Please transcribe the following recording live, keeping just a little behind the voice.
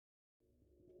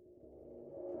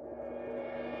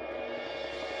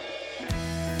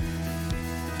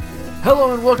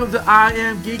Hello and welcome to I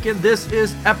Am Geekin'. This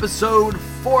is episode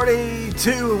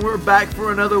 42 and we're back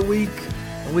for another week.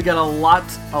 And we got a lot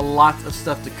of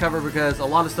stuff to cover because a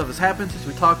lot of stuff has happened since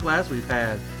we talked last. We've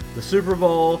had the Super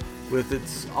Bowl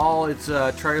with all its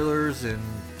trailers and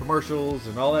commercials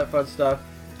and all that fun stuff.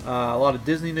 A lot of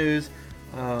Disney news,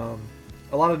 a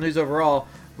lot of news overall.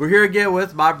 We're here again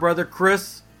with my brother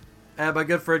Chris and my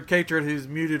good friend Katrin, who's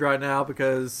muted right now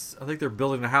because I think they're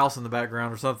building a house in the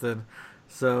background or something.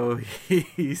 So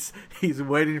he's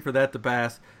waiting for that to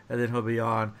pass, and then he'll be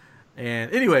on. And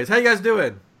anyways, how you guys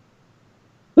doing?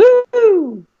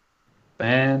 Woo!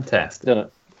 Fantastic. Doing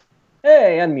it.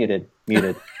 Hey, unmuted.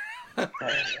 Muted.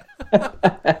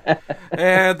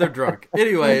 And they're drunk.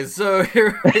 Anyways, so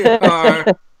here we are.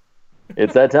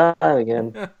 It's that time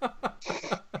again.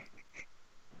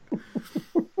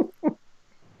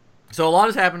 So a lot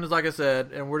has happened, like I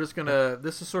said, and we're just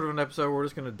this is sort of an episode where we're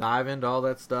just gonna dive into all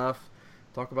that stuff.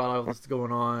 Talk about all that's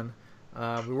going on.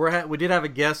 We did have a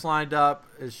guest lined up.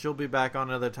 She'll be back on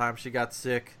another time. She got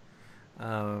sick,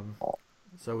 so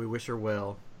we wish her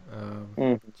well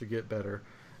to get better.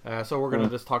 So we're going to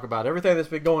just talk about everything that's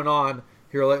been going on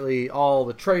here lately, all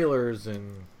the trailers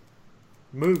and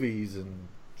movies and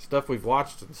stuff we've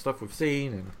watched and stuff we've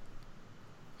seen and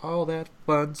all that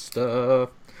fun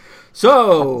stuff.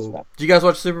 So, did you guys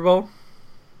watch Super Bowl?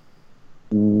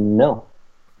 No.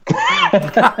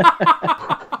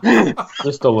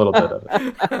 Just a little bit of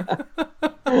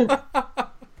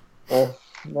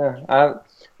it.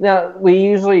 Now we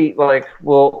usually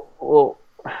we'll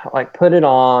put it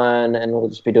on and we'll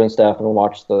just be doing stuff and we'll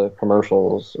watch the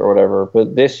commercials or whatever.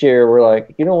 But this year we're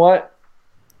like, you know what?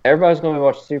 Everybody's going to be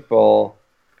watching Super Bowl.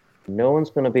 No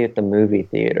one's going to be at the movie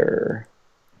theater.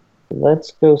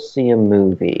 Let's go see a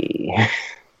movie.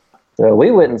 So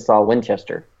we went and saw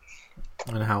Winchester.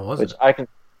 And how was it?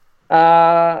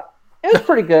 It was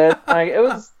pretty good.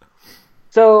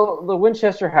 So the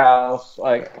Winchester House,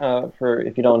 for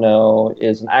if you don't know,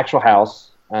 is an actual house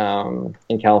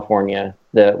in California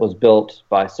that was built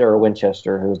by Sarah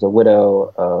Winchester, who's the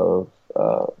widow of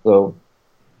the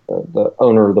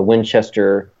owner of the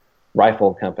Winchester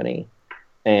Rifle Company,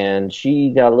 and she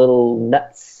got a little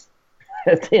nuts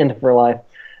at the end of her life,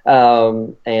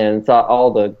 and thought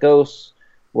all the ghosts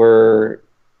were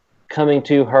coming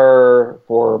to her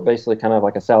for basically kind of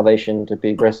like a salvation to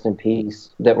be rest in peace,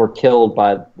 that were killed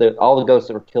by all the ghosts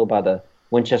that were killed by the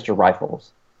Winchester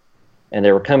rifles. And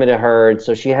they were coming to her, and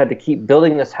so she had to keep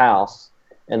building this house,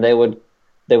 and they would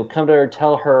come to her and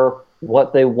tell her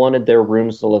what they wanted their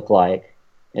rooms to look like,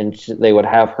 and they would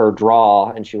have her draw,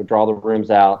 and she would draw the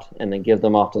rooms out and then give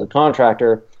them off to the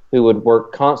contractor, who would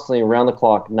work constantly around the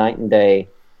clock, night and day,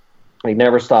 like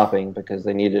never stopping, because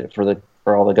they needed it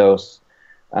for all the ghosts.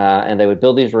 And they would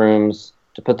build these rooms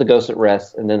to put the ghosts at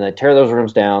rest, and then they'd tear those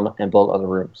rooms down and build other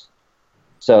rooms.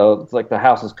 So it's like the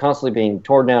house is constantly being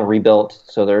torn down, rebuilt.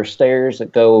 So there are stairs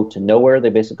that go to nowhere. They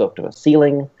basically go up to a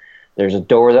ceiling. There's a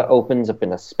door that opens up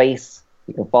in a space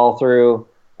you can fall through.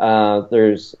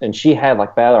 And she had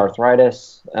bad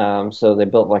arthritis, so they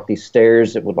built these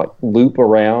stairs that would loop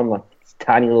around these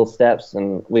tiny little steps,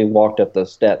 and we walked up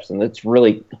those steps, and it's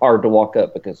really hard to walk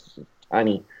up because it's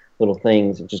tiny little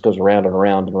things. It just goes around and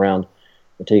around and around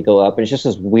until you go up. And it's just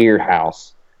this weird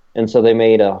house. And so they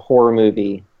made a horror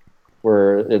movie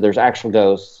where there's actual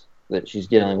ghosts that she's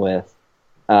dealing with.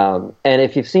 And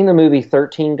if you've seen the movie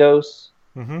 13 Ghosts,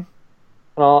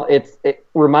 it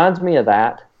reminds me of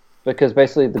that, because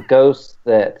basically the ghosts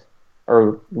that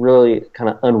are really kind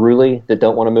of unruly, that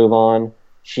don't want to move on,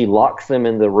 she locks them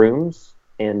in the rooms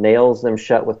and nails them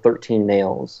shut with 13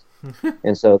 nails.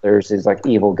 And so there's these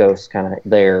evil ghosts kind of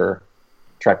there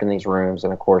trapped in these rooms,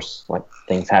 and of course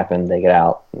things happen, they get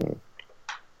out, and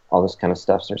all this kind of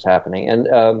stuff starts happening. And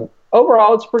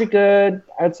overall it's pretty good.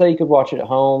 I'd say you could watch it at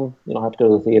home. You don't have to go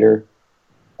to the theater.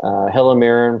 Helen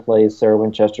Mirren plays Sarah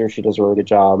Winchester. She does a really good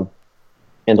job,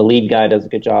 and the lead guy does a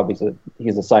good job.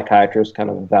 He's a psychiatrist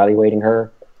kind of evaluating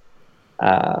her,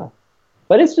 but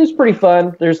it's just pretty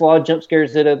fun. There's a lot of jump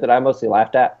scares in it that I mostly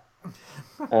laughed at.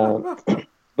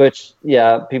 Which,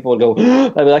 yeah, people would go,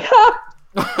 I'd be like, ha!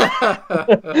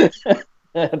 I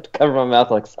have to cover my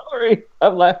mouth sorry,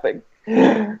 I'm laughing.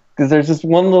 Because there's this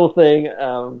one little thing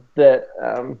that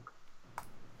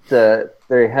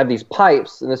they have these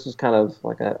pipes, and this is kind of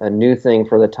a new thing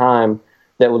for the time,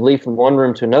 that would lead from one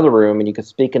room to another room, and you could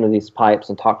speak into these pipes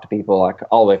and talk to people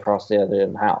all the way across the other end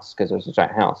of the house, because there's a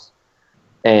giant house.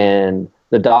 And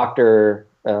the doctor,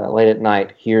 late at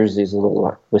night, hears these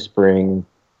little whispering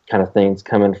kind of things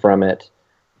coming from it,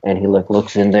 and he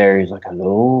looks in there. He's like,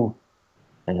 hello,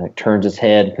 and turns his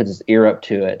head, puts his ear up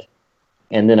to it,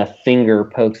 and then a finger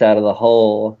pokes out of the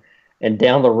hole, and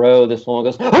down the road, this woman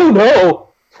goes, "Oh no!"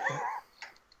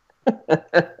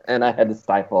 And I had to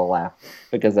stifle a laugh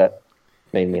because that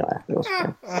made me laugh. It was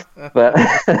fun. But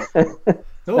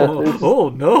Oh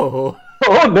no!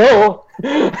 oh no!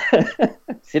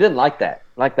 She didn't like that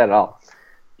at all.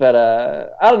 But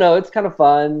I don't know. It's kind of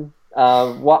fun.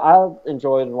 What I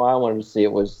enjoyed and why I wanted to see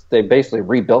it was they basically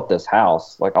rebuilt this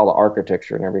house, like all the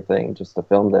architecture and everything, just to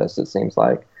film this. It seems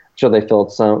like sure they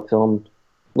filmed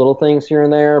little things here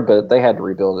and there, but they had to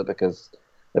rebuild it because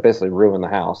they basically ruined the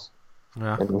house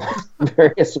in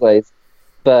various ways.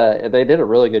 But they did a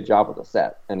really good job with the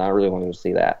set, and I really wanted to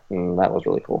see that, and that was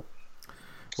really cool.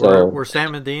 So, were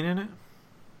Sam and Dean in it?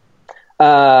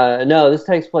 No, this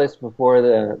takes place before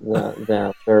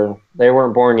they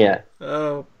weren't born yet.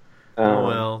 Oh,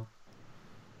 well.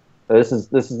 So this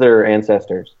is their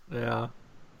ancestors. Yeah.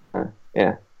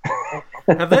 Yeah.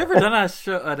 Have they ever done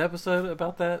an episode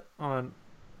about that on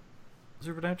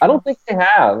Supernatural? I don't think they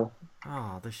have.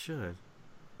 Oh, they should.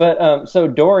 But so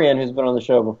Dorian, who's been on the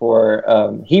show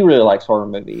before, he really likes horror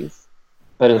movies,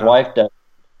 but his wife does,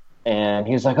 and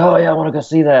he was like, "Oh yeah, I want to go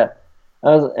see that."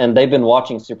 And they've been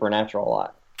watching Supernatural a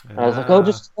lot. And I was like, "Oh,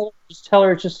 just tell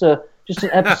her it's just an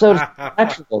episode of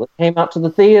Supernatural that came out to the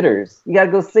theaters. You got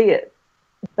to go see it."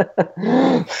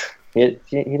 he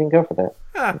didn't go for that.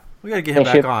 Yeah, we got to get him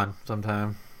back on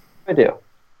sometime. I do.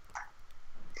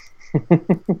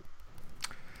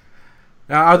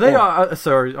 Now, are they?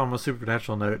 Sorry, on a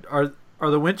Supernatural note, are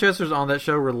the Winchesters on that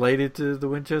show related to the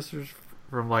Winchesters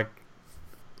from like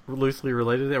loosely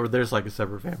related, or there's like a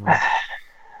separate family?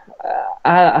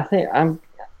 I think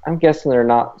I'm guessing they're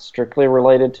not strictly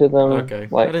related to them. Okay,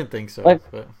 like, I didn't think so. Like,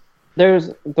 but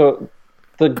there's the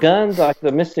guns, like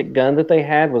the mystic gun that they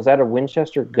had. Was that a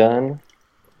Winchester gun?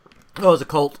 Oh, it was a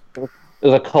cult. It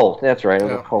was a Colt. That's right. It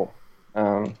was a Colt.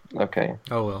 Okay.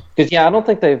 Oh well. Because I don't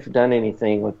think they've done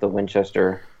anything with the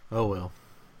Winchester. Oh well.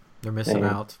 They're missing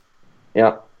out.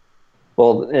 Yeah.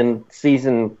 Well, in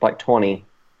season like 20,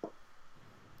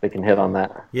 they can hit on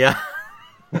that. Yeah.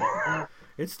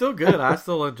 It's still good. I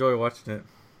still enjoy watching it.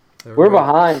 We're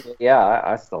behind. But yeah,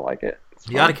 I still like it.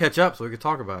 You got to catch up so we can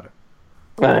talk about it.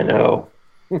 I know.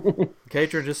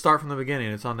 Catron, just start from the beginning.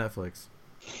 It's on Netflix.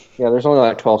 Yeah, there's only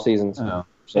like 12 seasons. Oh,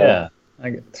 so. yeah.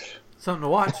 Something to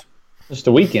watch. Just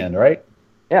a weekend, right?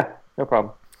 Yeah, no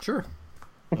problem. Sure.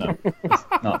 No, it's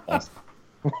not possible.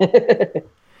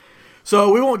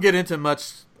 So we won't get into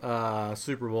much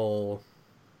Super Bowl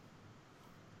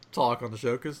talk on the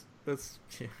show because it's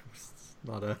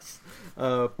not us.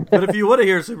 But if you want to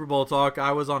hear Super Bowl talk,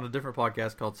 I was on a different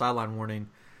podcast called Sideline Warning,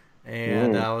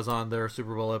 and I was on their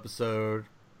Super Bowl episode,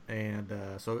 and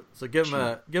so give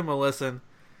them a listen.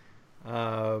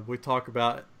 We talk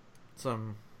about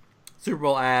some Super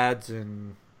Bowl ads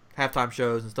and halftime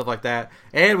shows and stuff like that,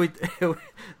 and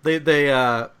they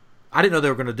I didn't know they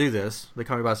were going to do this. They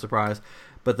caught me by surprise,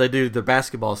 but they do the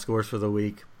basketball scores for the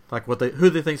week, like who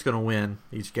they think's going to win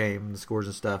each game and the scores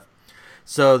and stuff.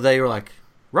 So they were like,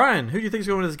 "Ryan, who do you think's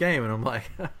going to win this game?" And I'm like,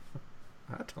 "I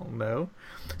don't know."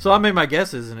 So I made my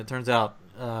guesses, and it turns out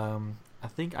I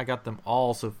think I got them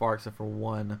all so far except for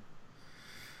one.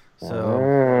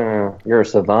 So you're a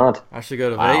savant. I should go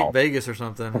to Vegas or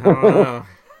something. I don't know.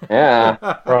 Yeah,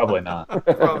 probably not.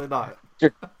 Probably not.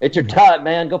 It's your time,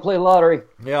 man. Go play the lottery.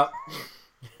 Yeah.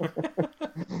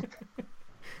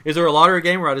 Is there a lottery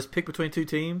game where I just pick between two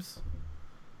teams?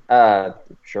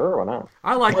 Sure, why not?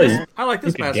 I like this. I like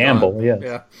this you can mascot. gamble, yes.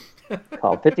 Yeah.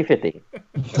 Called 50-50.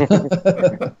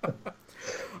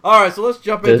 All right, so let's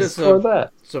jump into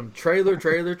that. some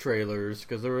trailers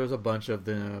because there was a bunch of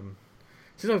them.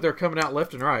 Seems like they're coming out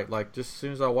left and right. Like just as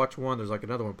soon as I watch one, there's like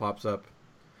another one pops up.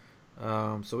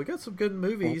 So we got some good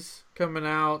movies coming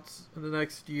out in the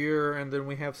next year, and then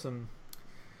we have some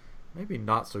maybe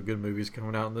not so good movies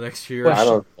coming out in the next year. I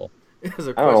don't know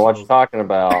what you're talking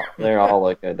about. They all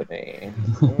look good to me.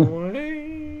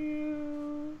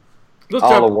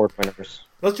 All award winners.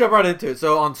 Let's jump right into it.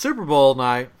 So on Super Bowl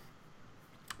night,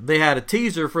 they had a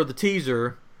teaser for the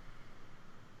teaser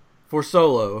for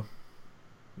Solo,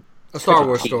 a Star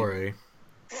Wars story.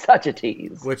 Such a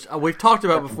tease. Which we've talked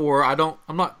about before. I don't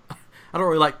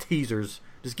really like teasers.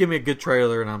 Just give me a good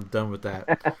trailer and I'm done with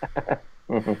that.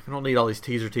 I don't need all these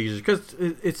teasers because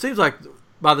it seems like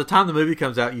by the time the movie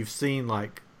comes out, you've seen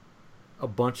like a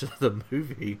bunch of the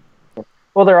movie.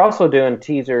 Well, they're also doing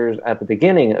teasers at the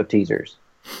beginning of teasers,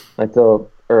 and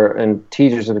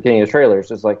teasers at the beginning of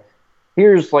trailers. It's like,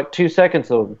 here's like 2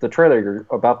 seconds of the trailer you're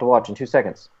about to watch in 2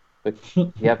 seconds. But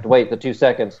you have to wait the 2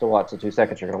 seconds to watch the 2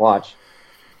 seconds you're going to watch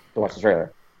the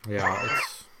trailer. Yeah,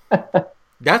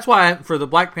 that's why for the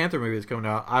Black Panther movie that's coming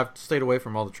out, I've stayed away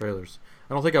from all the trailers.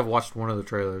 I don't think I've watched one of the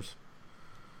trailers.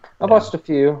 I watched a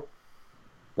few.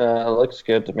 It looks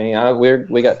good to me.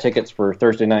 We got tickets for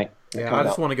Thursday night. Yeah, I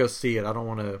just want to go see it. I don't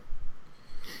want to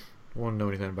know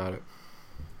anything about it.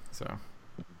 So,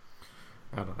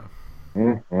 I don't know.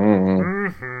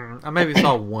 I maybe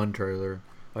saw one trailer,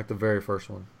 like the very first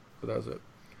one, but that was it.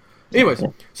 Anyways,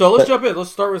 so let's jump in.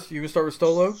 Let's start with you. Can start with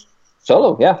Solo.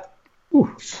 Solo, yeah.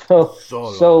 So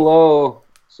Solo.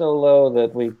 so low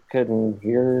that we couldn't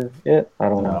hear it. I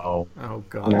don't know. Oh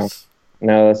gosh.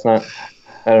 No, that's not.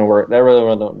 That didn't work. That really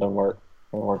don't work.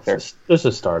 Don't work there. Let's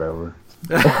just start over.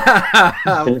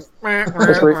 Just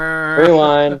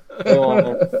rewind.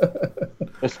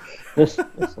 This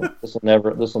will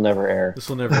never air. This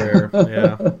will never air.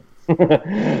 Yeah.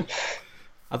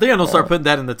 I think I'm gonna start putting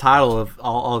that in the title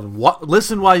of what.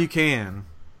 Listen while you can,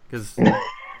 because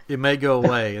it may go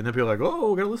away, and then people are like,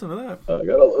 "Oh, we gotta listen to that." I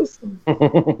gotta listen.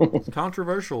 It's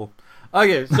controversial.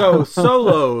 Okay, so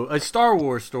Solo, a Star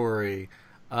Wars story.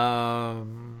 What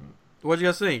do you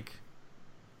guys think?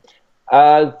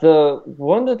 The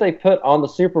one that they put on the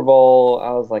Super Bowl,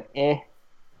 I was like,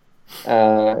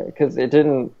 because it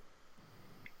didn't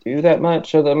do that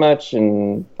much,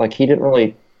 and like he didn't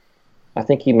really. I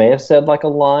think he may have said like a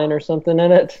line or something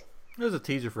in it. It was a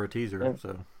teaser for a teaser,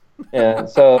 so. Yeah,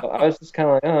 so I was just kind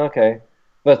of like, oh, okay.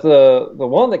 But the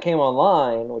one that came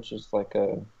online, which is like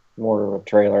a more of a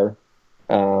trailer,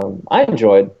 I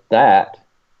enjoyed that.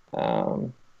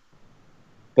 But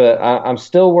I'm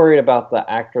still worried about the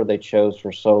actor they chose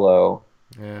for Solo.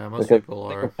 Yeah, most people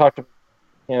are. We talked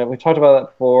about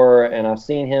that before, and I've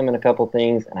seen him in a couple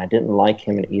things, and I didn't like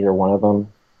him in either one of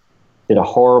them. Did a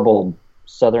horrible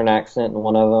Southern accent in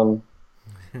one of them.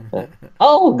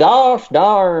 Oh gosh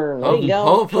darn!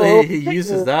 Hopefully he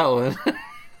uses that one.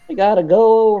 We gotta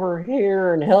go over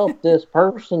here and help this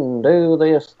person do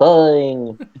this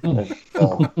thing.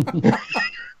 What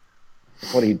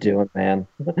are you doing, man?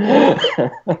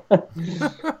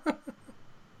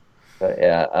 But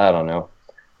yeah, I don't know.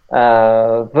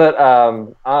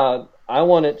 I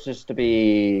want it just to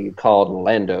be called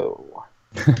Lando.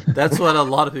 That's what a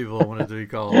lot of people want it to be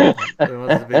called. They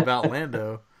want it to be about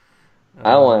Lando.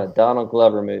 I want a Donald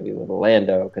Glover movie with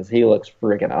Lando because he looks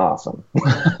freaking awesome.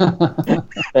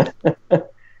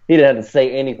 He didn't have to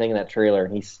say anything in that trailer,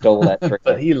 and he stole that trailer.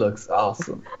 But he looks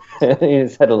awesome. He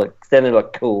just had to look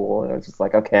cool, and I was just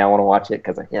like, okay, I want to watch it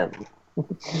because of him.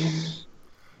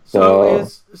 So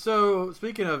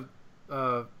speaking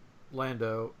of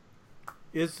Lando,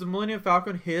 is the Millennium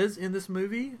Falcon his in this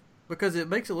movie? Because it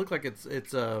makes it look like it's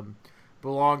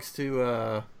belongs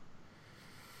to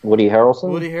Woody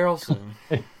Harrelson.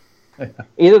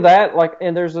 Either that, like,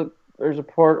 and there's a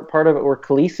part of it where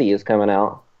Khaleesi is coming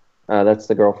out. That's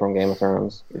the girl from Game of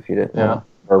Thrones. If you didn't know,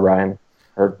 or Ryan,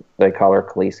 or they call her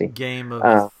Khaleesi. Game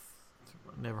of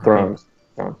Thrones.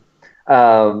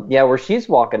 Yeah, where she's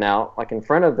walking out, like in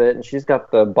front of it, and she's got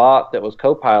the bot that was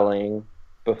co-piloting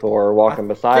before walking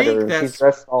beside her, and she's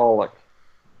dressed all like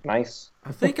nice.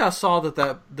 I think I saw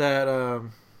that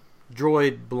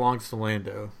droid belongs to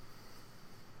Lando.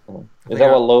 Is that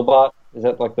what Lobot? Is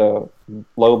that like the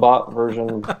Lobot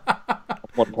version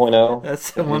 1.0?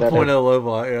 That's the 1.0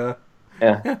 Lobot, yeah.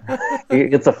 Yeah. He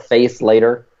gets a face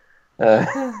later.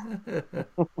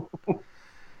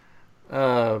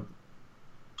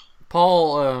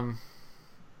 Paul,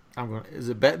 is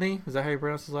it Bettany? Is that how you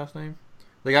pronounce his last name?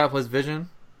 The guy who plays Vision?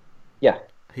 Yeah.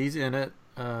 He's in it.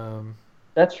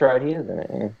 That's right, he is in it.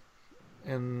 Yeah.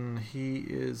 And he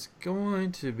is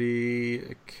going to be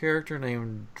a character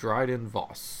named Dryden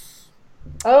Voss.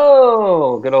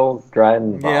 Oh, good old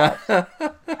Dryden Voss. Yeah.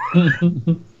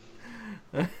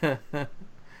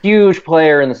 Huge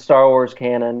player in the Star Wars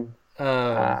canon.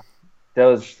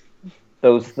 Those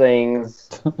things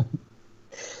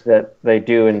that they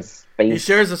do in space. He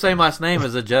shares the same last name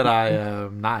as a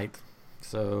Jedi Knight.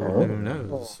 So who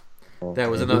knows?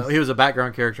 He was a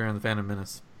background character in the Phantom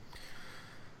Menace.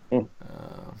 I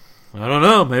don't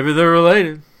know. Maybe they're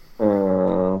related.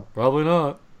 Probably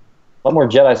not. A lot more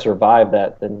Jedi survived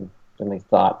that than they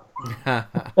thought.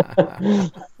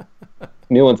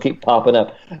 New ones keep popping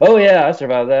up. Oh yeah, I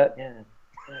survived that. Yeah.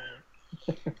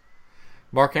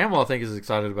 Mark Hamill, I think, is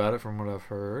excited about it from what I've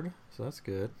heard. So that's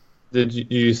good. Did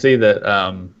you see that?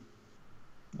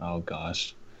 Oh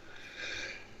gosh,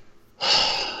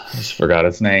 I just forgot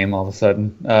his name all of a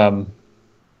sudden.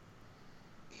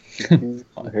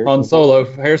 On Solo,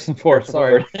 Harrison Ford.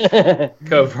 Sorry,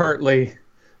 covertly.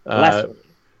 I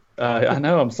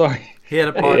know. I'm sorry. He had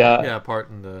a part. A part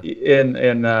in the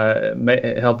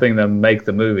helping them make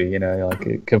the movie. You know,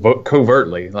 like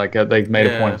covertly. Like they made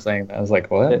a point of saying that. I was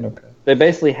like, what? Okay. They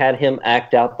basically had him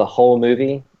act out the whole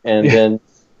movie, and then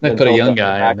They put a young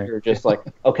guy in there. Just like,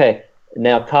 okay,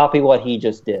 now copy what he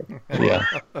just did. Yeah.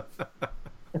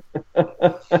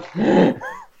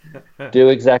 Do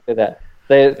exactly that.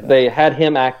 They had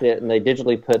him act it, and they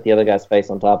digitally put the other guy's face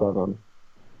on top of him,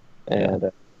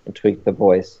 and tweaked the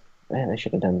voice. Man, they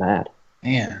should have done that.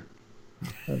 Man,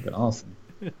 that'd been awesome.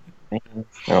 Man.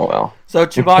 Oh well. So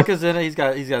Chewbacca's in it. He's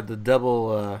got the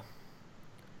double.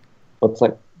 Looks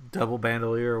like double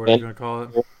bandolier, or whatever you're gonna call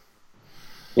it.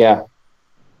 Yeah.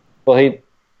 Well, he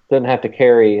doesn't have to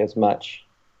carry as much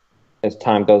as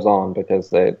time goes on because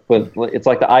it's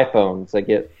like the iPhones. They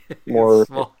get more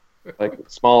like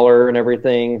smaller and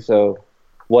everything. So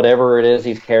whatever it is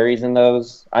he carries in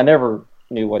those, I never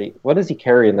knew what does he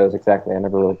carry in those exactly. I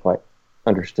never really quite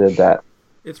understood that.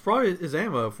 It's probably his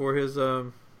ammo for his.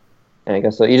 And I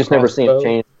guess so. You just never see him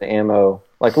change the ammo.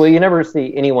 Like, well, you never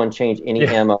see anyone change any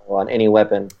ammo on any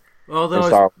weapon. Well, they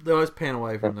always pan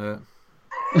away from that.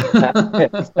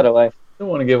 Cut away. Don't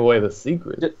want to give away the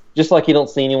secret. Just like you don't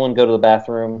see anyone go to the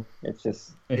bathroom. It's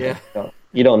just you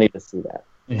don't need to see that.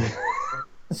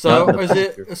 So is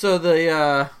it? So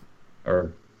the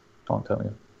or don't tell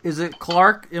you. Is it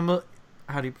Clark?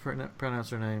 How do you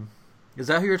pronounce her name? Is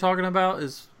that who you're talking about?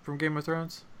 Is from Game of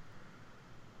Thrones?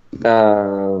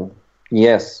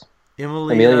 Yes.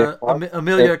 Emilia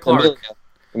Clarke.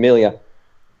 Emilia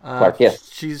Clarke.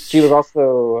 Yes. She was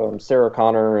also Sarah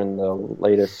Connor in the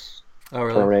latest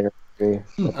Terminator movie.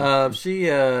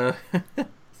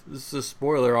 This is a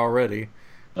spoiler already.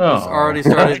 Oh.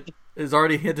 It's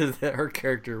already hinted that her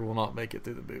character will not make it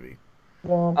through the movie.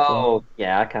 Oh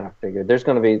yeah, I kind of figured there's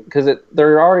going to be because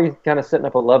they're already kind of setting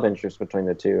up a love interest between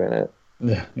the two in it.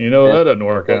 Yeah, that doesn't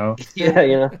work out.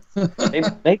 Yeah,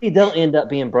 maybe they'll end up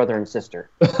being brother and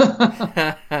sister.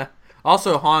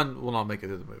 Also, Han will not make it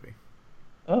to the movie.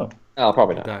 Oh,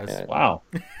 probably not. Yeah. Wow.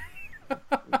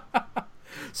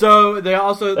 So they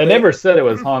never said it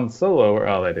was Han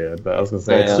Solo, they did, but I was gonna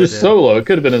say it's just did. Solo. It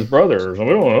could have been his brother or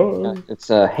something. We don't know. It's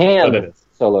Han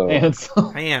Solo. Han Solo.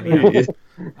 Han. Yeah.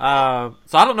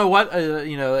 So I don't know what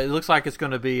it looks like it's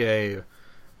going to be a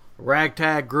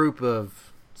ragtag group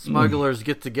of smugglers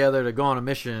get together to go on a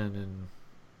mission, and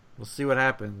we'll see what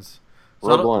happens. So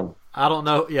Rogue One. I don't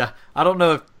know. Yeah, I don't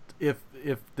know if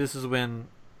this is when.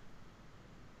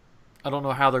 I don't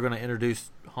know how they're going to introduce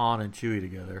Han and Chewie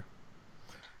together.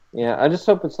 Yeah, I just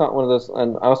hope it's not one of those.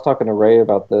 And I was talking to Ray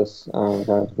about this. Guys,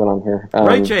 been on here.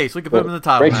 Ray Chase. We can put him in the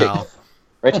title now.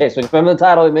 Ray Chase. We can put him in the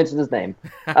title. We mentioned his name.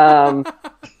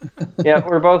 Yeah,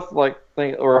 we're both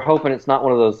we're hoping it's not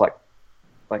one of those like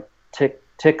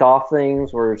tick off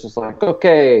things where it's just like,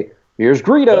 okay, here's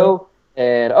Greedo,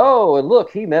 and look,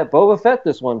 he met Boba Fett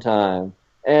this one time,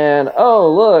 and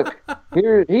look,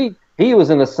 here he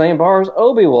was in the same bar as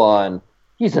Obi-Wan.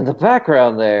 He's in the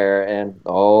background there, and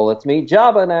let's meet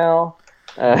Jabba now.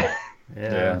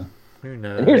 Yeah. Who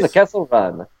knows? And here's a Kessel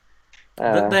Run.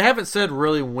 They haven't said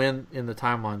really when in the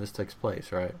timeline this takes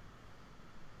place, right?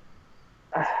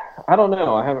 I don't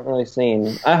know. I haven't really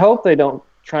seen. I hope they don't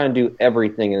try and do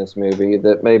everything in this movie.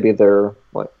 That maybe they're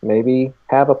maybe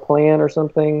have a plan or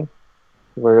something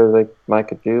where they might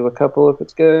could do a couple if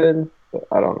it's good. But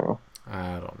I don't know.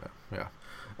 Yeah.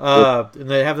 And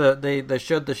they have they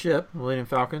showed the ship, Millennium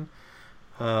Falcon.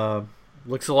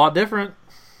 Looks a lot different.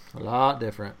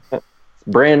 It's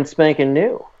brand spanking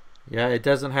new. Yeah, it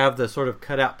doesn't have the sort of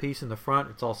cutout piece in the front.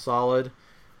 It's all solid.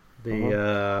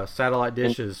 The satellite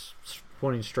dish is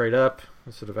pointing straight up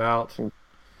instead of out. And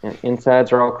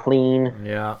insides are all clean.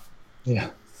 Yeah.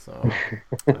 Yeah. So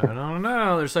I don't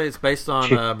know. They're saying it's based on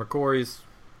McCory's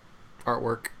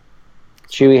artwork.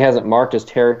 Chewie hasn't marked his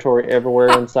territory everywhere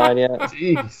inside yet.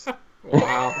 Jeez.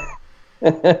 Wow.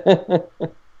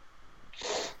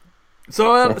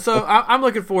 So I'm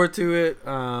looking forward to it.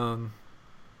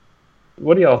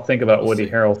 What do y'all think about Woody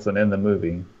Harrelson in the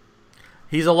movie?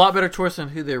 He's a lot better choice than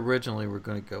who they originally were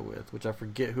going to go with, which I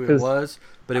forget who it was,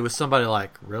 but it was somebody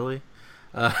really.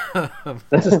 I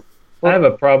have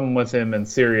a problem with him in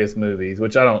serious movies,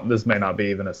 which I don't. This may not be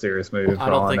even a serious movie. I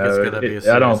don't think it's going to be a serious.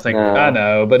 I don't think. I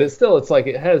know, but it's still. It's like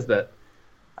it has that.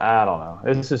 I don't know.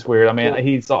 It's just weird. I mean,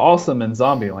 he's awesome in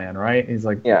Zombieland, right? He's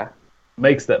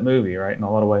makes that movie right in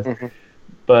a lot of ways,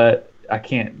 but I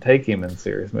can't take him in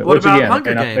serious movies. What about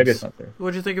Hunger Games?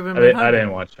 What did you think of him? I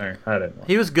didn't watch Hunger.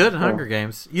 He was good in Hunger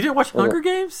Games. You didn't watch Hunger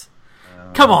Games?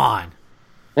 Come on.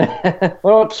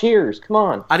 Well, Cheers! Come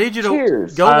on. I need you to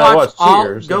Cheers. go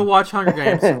watch Hunger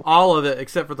Games, all of it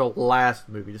except for the last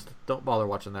movie. Just don't bother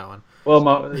watching that one. Well,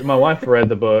 my wife read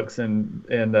the books and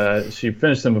she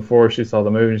finished them before she saw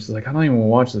the movie. And she's like, I don't even want to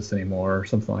watch this anymore, or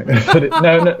something like that.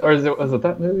 But was it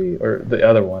that movie or the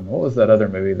other one? What was that other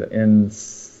movie? The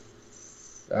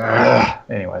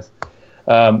Anyways,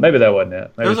 maybe that wasn't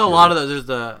it. Maybe there's a lot of those. There's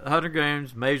the Hunger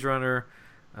Games, Maze Runner.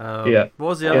 What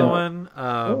was the other one?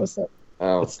 What was that?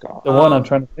 Oh, it's God. The one I'm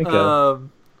trying to think of.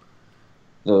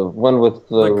 The one with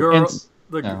the girl.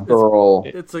 Girl.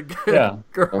 It's a good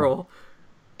girl.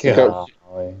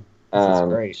 Golly. This is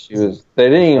great. They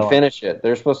didn't even finish it.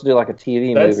 They're supposed to do like a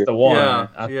TV movie. That's the one.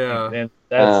 Yeah. And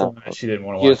that's the one she didn't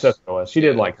want to watch. That's what it was. She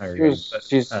did like Hunger Games.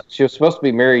 She was supposed to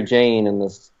be Mary Jane in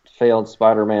this failed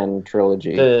Spider-Man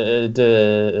trilogy. Wow. You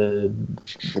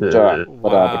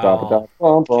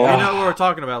know what we're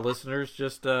talking about, listeners.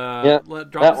 Just drop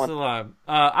us a line.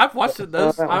 I've watched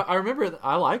those. I remember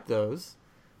I like those.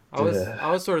 I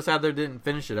was sort of sad they didn't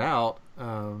finish it out.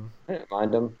 I didn't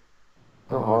mind them.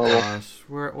 Oh gosh,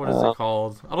 what is it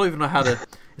called? I don't even know how to.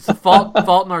 It's the Fault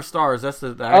in Our Stars. That's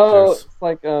the actors. Oh, it's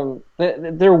like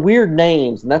they're weird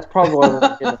names, and that's probably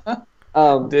why.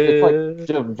 It's like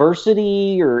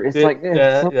diversity, or it's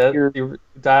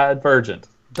Divergent.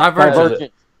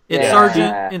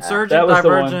 Insurgent, That was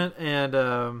Divergent,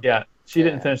 and she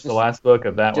didn't finish the last book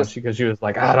of that one because she was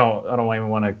like, I don't even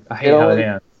want to. I hate how it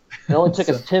ends. It only took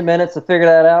us 10 minutes to figure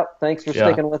that out. Thanks for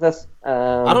sticking with us.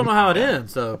 I don't know how it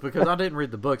ends, though, because I didn't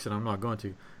read the books, and I'm not going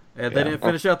to. And they didn't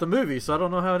finish out the movie, so I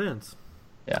don't know how it ends.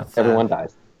 Yeah, everyone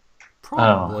dies.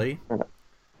 Probably.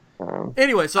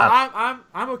 Anyway, so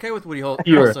I'm okay with Woody Harrelson.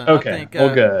 You're okay.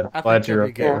 Good. Glad you're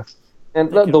okay. And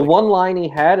the one line he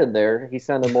had in there, he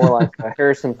sounded more like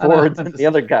Harrison Ford than the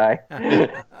other guy.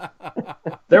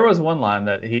 There was one line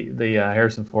that the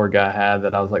Harrison Ford guy had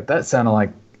that I was like, that sounded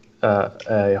like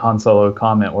a Han Solo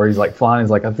comment where he's like flying. He's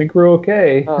like, I think we're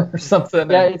okay, or something.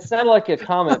 Yeah, it sounded like a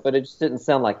comment, but it just didn't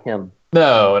sound like him.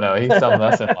 No, he sounded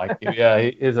nothing like you. Yeah,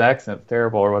 his accent's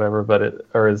terrible or whatever,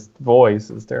 or his voice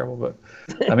is terrible. But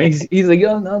I mean, he's a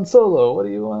young Han Solo. What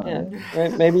do you want? Yeah,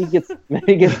 right. Maybe he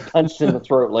gets punched in the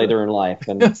throat later in life,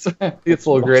 and it's a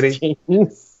little gritty.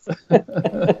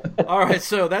 All right,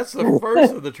 so that's the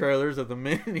first of the trailers of the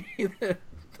mini.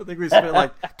 I think we spent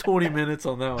like 20 minutes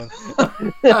on that one.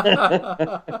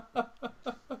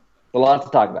 A lot to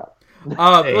talk about.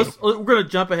 We're going to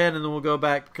jump ahead and then we'll go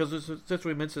back because since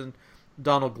we mentioned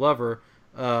Donald Glover,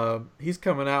 he's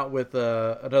coming out with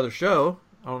another show.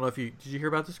 I don't know if did you hear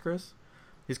about this, Chris?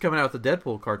 He's coming out with the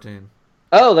Deadpool cartoon.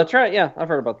 Oh, that's right. Yeah, I've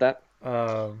heard about that.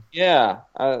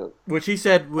 Which he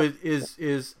said was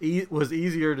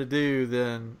easier to do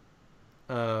than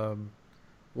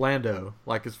Lando,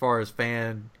 like as far as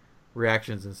fan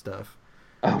reactions and stuff.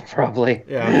 Oh, probably.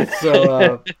 Yeah.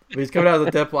 So he's coming out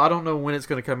with the Deadpool. I don't know when it's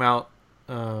going to come out.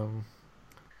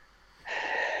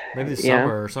 Maybe this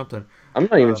summer or something. I'm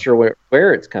not even sure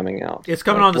where it's coming out. It's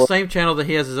coming on the same channel that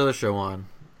he has his other show on,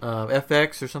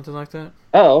 FX or something like that.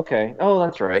 Oh, okay. Oh,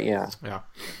 that's right. Yeah. Yeah.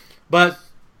 But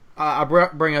I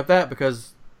bring up that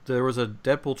because there was a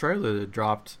Deadpool trailer that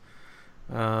dropped.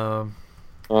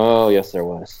 Oh, yes, there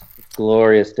was.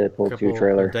 Glorious Deadpool 2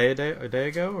 trailer. A day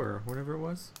ago, or whatever it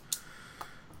was.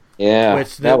 Yeah.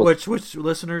 Which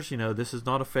listeners, this is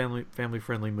not a family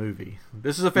friendly movie.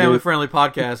 This is a family friendly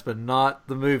podcast, but not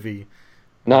the movie.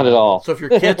 Not at all. So if your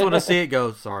kids want to see it,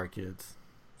 go. Sorry, kids.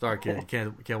 Sorry, kid.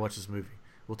 You can't watch this movie.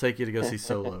 We'll take you to go see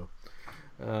Solo.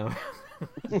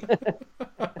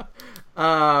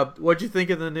 What'd you think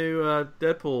of the new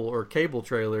Deadpool or Cable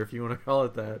trailer, if you want to call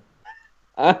it that?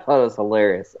 I thought it was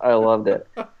hilarious. I loved it.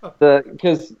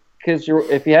 Because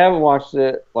if you haven't watched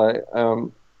it,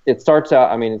 it starts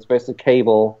out. I mean, it's basically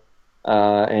Cable,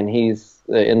 and he's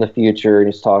in the future, and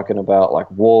he's talking about like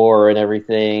war and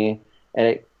everything,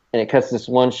 and it cuts this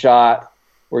one shot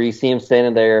where you see him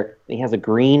standing there, and he has a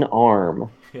green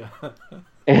arm. Yeah.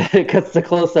 And it cuts the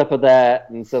close up of that,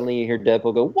 and suddenly you hear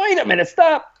Deadpool go, "Wait a minute,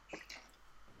 stop!"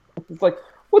 It's like,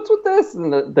 what's with this?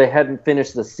 And they hadn't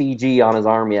finished the CG on his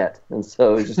arm yet, and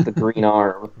so it's just the green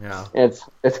arm. Yeah, and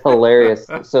it's hilarious.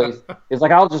 So he's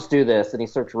like, "I'll just do this," and he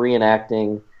starts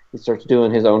reenacting. He starts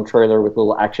doing his own trailer with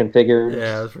little action figures.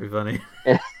 Yeah, that's pretty funny.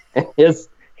 And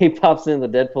he pops in the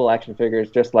Deadpool action figures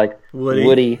just like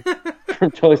Woody from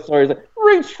Toy Story. He's like,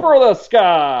 "Reach for the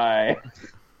sky."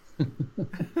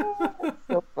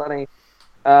 So funny.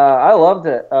 I loved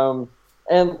it.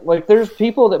 And like, there's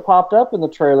people that popped up in the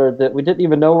trailer that we didn't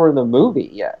even know were in the movie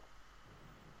yet.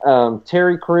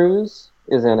 Terry Crews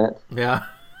is in it. Yeah.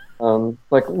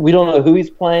 Like, we don't know who he's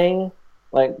playing.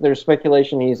 Like, there's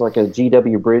speculation he's like a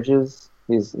G.W. Bridges.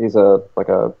 He's a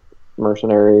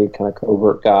mercenary kind of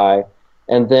covert guy.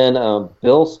 And then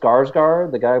Bill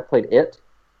Skarsgård, the guy who played It.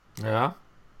 Yeah.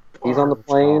 He's on the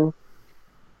plane.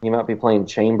 He might be playing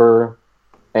Chamber.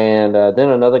 And then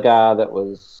another guy that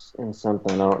was in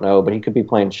something, I don't know, but he could be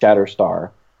playing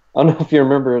Shatterstar. I don't know if you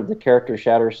remember the character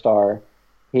Shatterstar.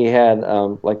 he had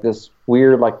like this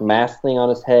weird like mask thing on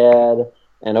his head,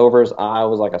 and over his eye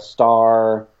was like a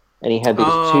star, and he had these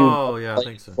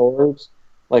two swords.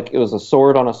 Like it was a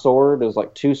sword on a sword. It was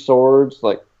like two swords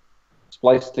like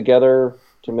spliced together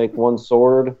to make one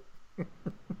sword.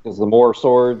 Because the more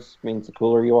swords means the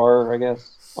cooler you are, I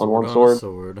guess. On one sword.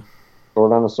 Sword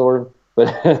on a sword.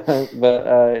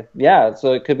 But yeah,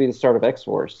 so it could be the start of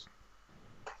X-Force,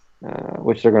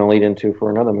 which they're going to lead into for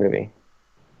another movie.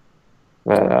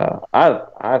 But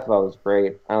I thought it was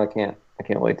great. I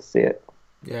can't wait to see it.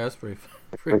 Yeah, it's pretty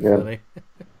funny.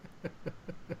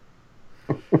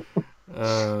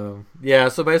 Yeah,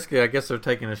 so basically, I guess they're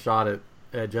taking a shot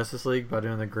at Justice League by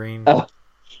doing the green.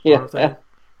 Yeah,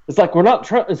 it's like we're not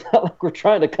trying. It's not like we're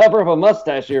trying to cover up a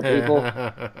mustache here, people.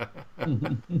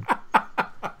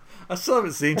 I still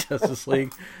haven't seen Justice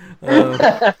League.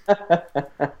 I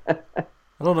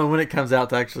don't know when it comes out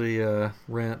to actually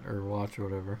rent or watch or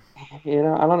whatever. You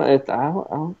know, I don't know. I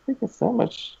don't think it's that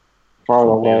much far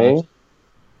away.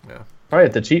 Yeah, probably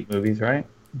at the cheap movies, right?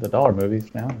 The dollar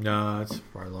movies now. No, it's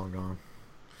probably long gone.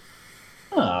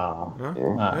 Oh,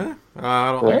 yeah.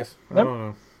 I don't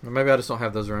know. Maybe I just don't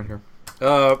have those around here.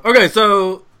 Okay,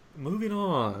 so moving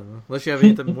on. Unless you have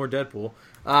anything more Deadpool.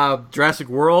 Jurassic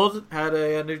World had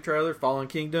a new trailer, Fallen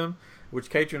Kingdom, which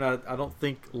Katrin, I don't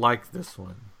think liked this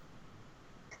one.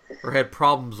 Or had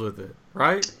problems with it,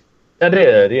 right? I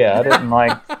did, yeah. I didn't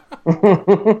like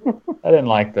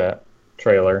that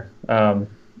trailer.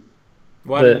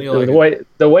 Why didn't you like it?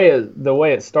 The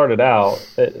way it started out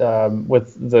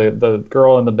with the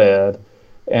girl in the bed,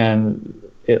 and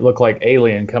it looked like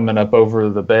Alien coming up over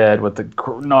the bed with the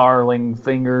gnarling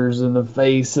fingers and the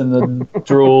face and the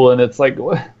drool, and it's like,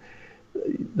 what?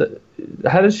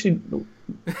 How does she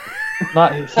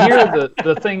not hear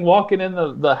the thing walking in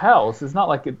the house? It's not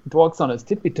like it walks on its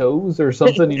tippy toes or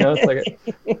something, you know. It's like,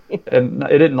 and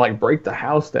it didn't like break the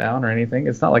house down or anything.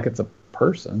 It's not like it's a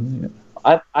person. You know?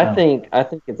 I think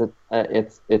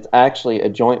it's actually a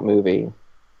joint movie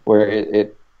where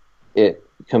it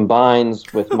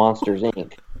combines with Monsters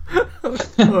Inc.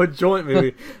 A joint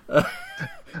movie.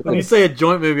 When you say a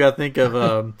joint movie, I think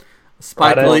of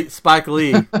Spike Lee. Spike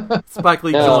Lee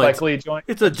joint.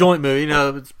 It's a joint movie. You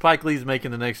know, Spike Lee's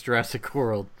making the next Jurassic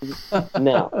World.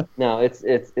 No, it's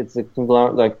a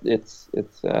conglomerate. Like it's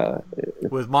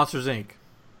with Monsters Inc.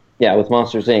 Yeah, with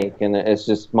Monsters Inc. And it's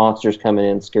just monsters coming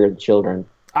in, scare the children.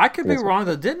 I could be wrong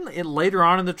though. Didn't it later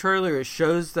on in the trailer it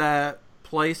shows that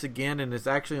place again, and it's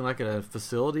actually like a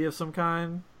facility of some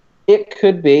kind? It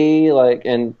could be like,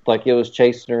 and like it was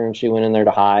chasing her and she went in there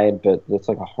to hide, but it's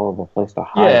like a horrible place to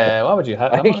hide. Yeah, why would you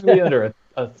hide? I want to be under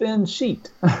a thin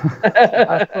sheet.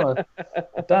 A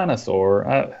dinosaur.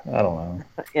 I don't know.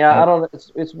 Yeah, I don't know.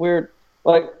 It's weird.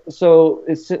 Like, so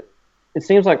it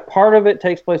seems like part of it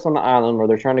takes place on the island where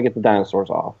they're trying to get the dinosaurs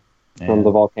off from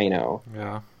the volcano.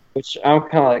 Yeah. Which I'm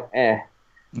kind of like,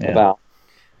 about.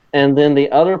 And then the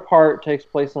other part takes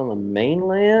place on the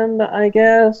mainland, I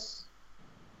guess.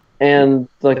 And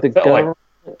like it the government.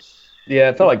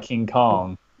 It felt like King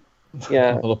Kong.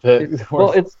 Yeah. A little bit.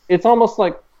 Well, it's almost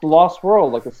like Lost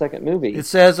World, like the second movie. It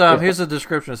says, here's a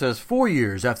description. It says, 4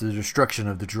 years after the destruction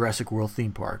of the Jurassic World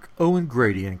theme park, Owen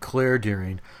Grady and Claire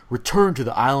Dearing returned to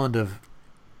the island of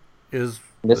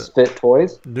Misfit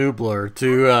Toys? Nublar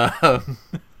to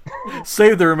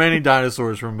save the remaining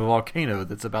dinosaurs from a volcano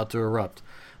that's about to erupt.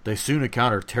 They soon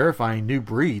encounter terrifying new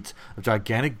breeds of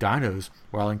gigantic dinos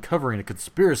while uncovering a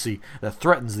conspiracy that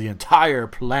threatens the entire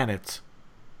planet.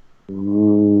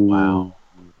 Ooh. Wow.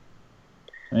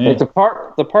 But the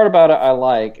part about it I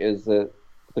like is that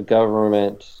the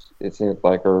government, it seems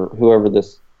like, or whoever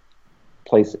this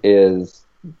place is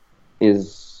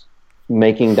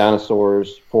making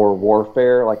dinosaurs for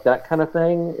warfare. Like that kind of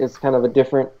thing is kind of a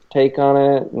different take on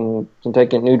it and can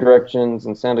take it new directions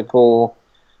and sounded cool.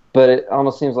 But it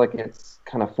almost seems like it's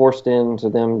kind of forced into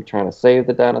them trying to save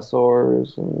the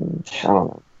dinosaurs, and I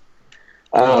don't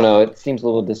know. It seems a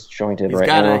little disjointed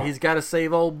now. He's got to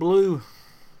save old Blue.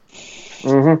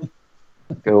 Mm-hmm.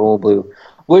 Good old Blue.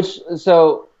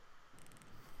 So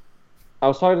I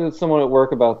was talking to someone at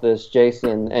work about this,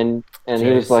 Jason, and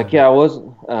he was like, "Yeah, I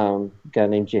wasn't." Guy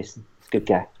named Jason. He's a good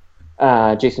guy.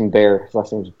 Jason Bear. His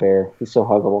last name is Bear. He's so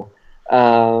huggable.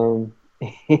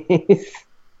 He's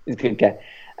a good guy.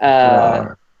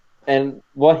 And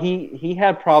what he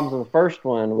had problems in the first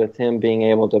one with him being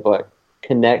able to like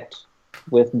connect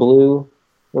with Blue,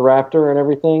 the raptor, and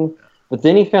everything. But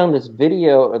then he found this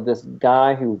video of this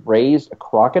guy who raised a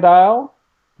crocodile,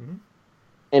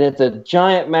 and it's a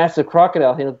giant, massive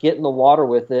crocodile. He'll get in the water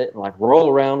with it and like roll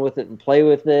around with it and play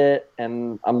with it.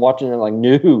 And I'm watching it like,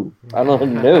 no, I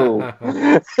don't know.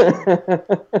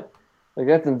 Like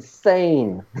that's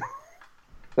insane.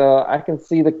 So I can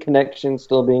see the connection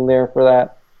still being there for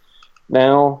that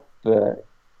now, but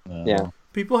yeah.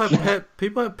 People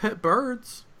have pet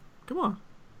birds. Come on.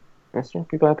 That's true.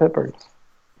 People have pet birds.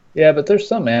 Yeah, but there's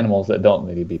some animals that don't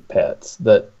need to be pets.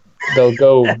 That they'll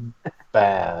go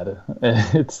bad.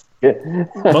 It's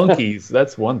monkeys.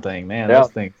 That's one thing, man.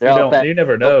 Those things you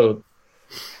never know.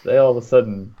 They all of a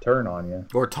sudden turn on you.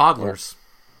 Or toddlers.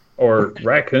 Or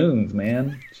raccoons,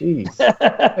 man. Jeez,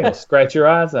 they can scratch your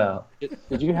eyes out.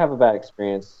 Did you have a bad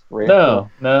experience? No.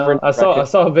 I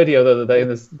saw a video the other day, and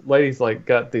this lady's like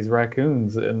got these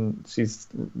raccoons, and she's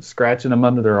scratching them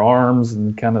under their arms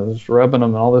and kind of just rubbing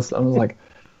them and all this. I was like,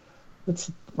 it's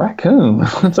a raccoon.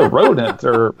 It's a rodent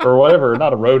or whatever.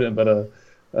 Not a rodent, but a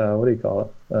what do you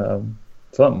call it?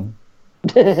 Something.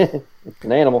 It's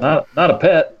an animal. Not a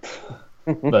pet.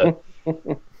 But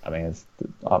I mean,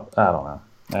 I don't know.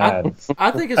 I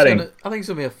think it's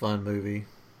gonna be a fun movie.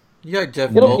 You got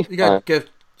Jeff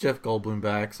Goldblum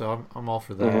back, so I'm all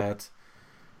for that.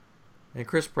 Mm-hmm. And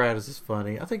Chris Pratt is just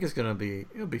funny. I think it'll be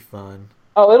fun.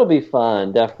 Oh, it'll be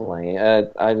fun, definitely.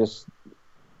 I'm just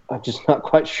not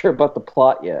quite sure about the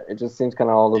plot yet. It just seems kind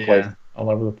of all over the place. All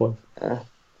over the place.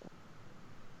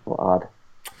 Odd.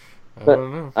 I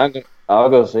don't know. I'll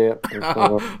go see it.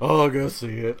 I'll go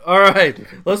see it. All right.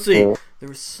 Let's see. There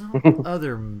was some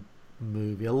other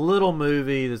movie, a little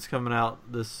movie that's coming out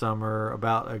this summer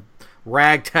about a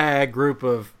ragtag group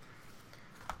of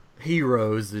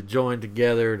heroes that join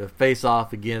together to face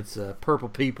off against a purple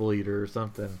people eater or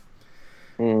something.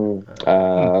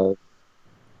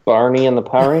 Barney and the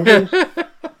Power Rangers?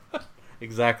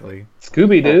 Exactly.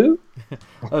 Scooby-Doo?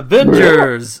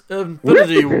 Avengers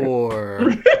Infinity War.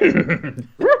 I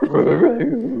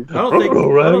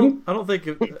don't think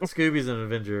Scooby's an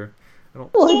Avenger. I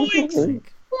don't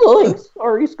think.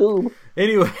 Sorry, Scoob.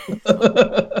 Anyway.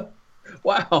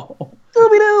 Wow.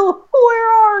 Scooby-Doo, where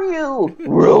are you?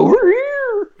 We're over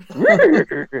here.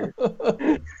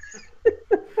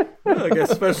 I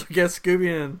guess special guest Scooby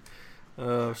and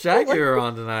Shaggy are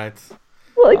on tonight.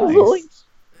 Nice.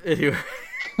 Anyway.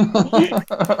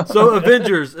 So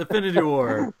Avengers Infinity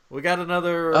War. We got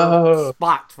another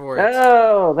spot for it.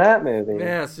 Oh, that movie.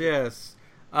 Yes.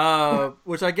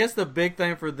 Which I guess the big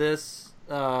thing for this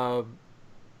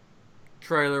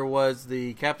trailer was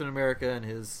the Captain America and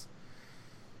his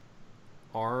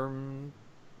arm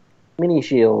mini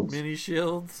shields.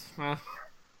 Huh.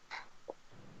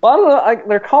 Well, I don't know.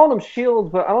 They're calling them shields,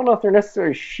 but I don't know if they're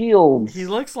necessarily shields. He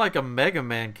looks like a Mega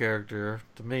Man character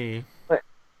to me.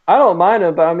 I don't mind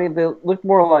them, but I mean, they look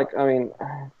more like,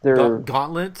 they're...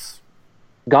 Gauntlets?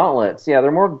 Gauntlets, yeah.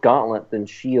 They're more gauntlet than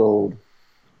shield.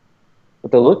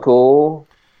 But they look cool.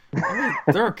 I mean,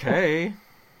 they're okay.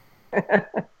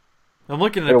 I'm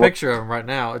looking at a picture of them right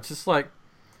now. It's just like,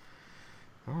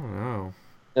 I don't know.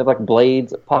 They have like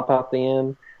blades that pop out the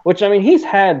end. Which, I mean, he's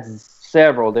had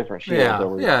several different shields. Yeah.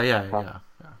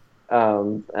 I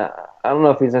don't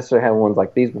know if he's necessarily had ones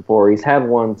like these before. He's had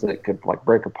ones that could like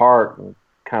break apart and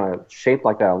kind of shaped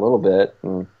like that a little bit.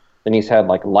 And then he's had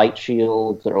like light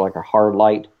shields that are like a hard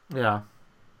light. Yeah.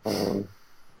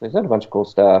 He's had a bunch of cool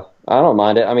stuff. I don't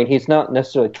mind it. I mean, he's not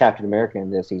necessarily Captain America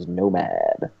in this. He's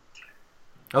Nomad.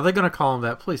 Are they going to call him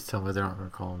that? Please tell me they're not going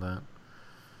to call him that.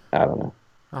 I don't know.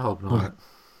 I hope not.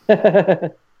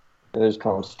 They just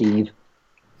call him Steve.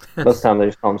 Most of the time they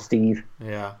just call him Steve.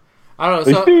 Yeah. I don't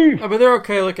know. So, but they're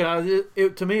okay looking.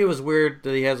 To me, it was weird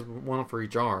that he has one for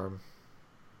each arm.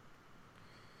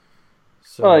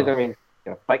 So, well, I mean, you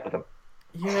gotta fight with him.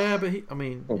 Yeah, but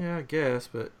I guess.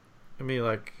 But,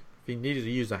 like, if he needed to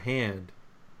use a hand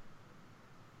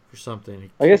for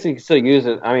something. I guess he could still use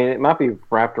it. I mean, it might be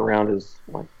wrapped around his,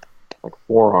 like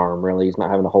forearm, really. He's not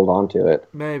having to hold on to it.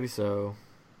 Maybe so.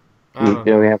 We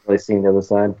haven't really seen the other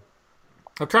side.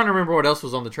 I'm trying to remember what else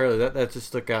was on the trailer. That just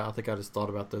stuck out. I think I just thought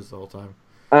about those the whole time.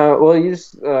 Well, it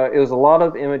was a lot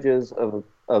of images of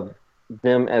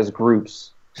them as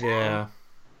groups. Yeah.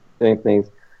 Doing things.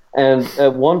 And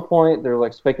at one point, there was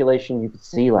like speculation you could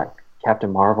see like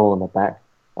Captain Marvel in the back,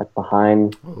 like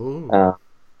behind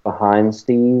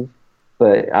Steve.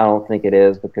 But I don't think it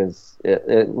is because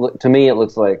to me it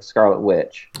looks like Scarlet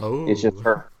Witch. Oh. It's just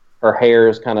her hair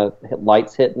is kind of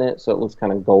lights hitting it, so it looks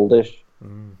kind of goldish.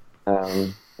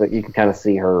 But you can kind of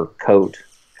see her coat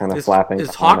kind of flapping.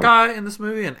 Is Hawkeye in this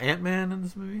movie and Ant-Man in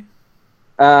this movie?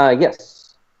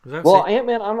 Yes. Well,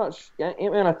 Ant-Man,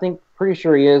 Ant-Man, I think pretty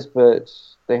sure he is, but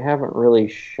they haven't really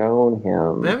shown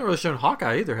him. They haven't really shown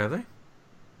Hawkeye either, have they?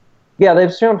 Yeah,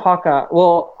 they've shown Hawkeye.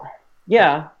 Well,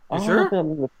 yeah. You sure?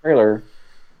 In the trailer.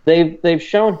 They've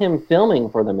shown him filming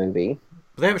for the movie.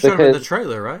 But they haven't shown him in the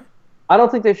trailer, right? I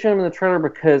don't think they've shown him in the trailer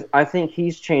because I think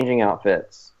he's changing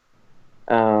outfits.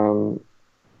 And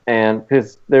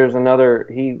because there's another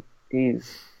he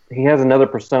has another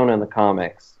persona in the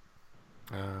comics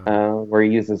where he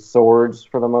uses swords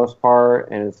for the most part,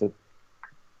 and it's a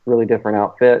really different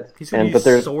outfit. He's going to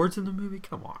use swords in the movie?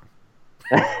 Come on.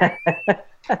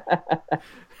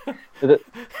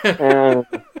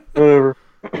 Whatever.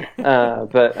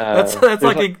 But that's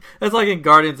like in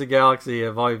Guardians of the Galaxy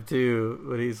Volume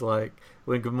 2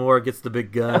 when Gamora gets the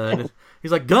big gun.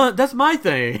 He's like, gun, that's my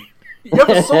thing. You have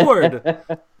a sword.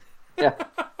 Yeah.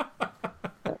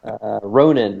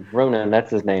 Ronan, that's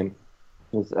his name.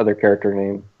 His other character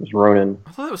name is Ronan.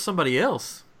 I thought that was somebody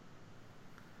else.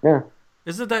 Yeah.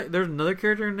 Isn't that there's another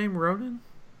character named Ronan?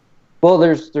 Well,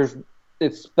 there's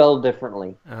it's spelled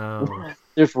differently. Oh.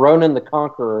 There's Ronan the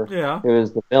Conqueror, who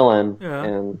is the villain,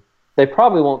 and they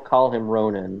probably won't call him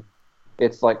Ronan.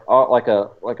 It's like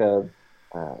a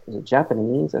is it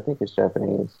Japanese? I think it's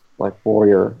Japanese, like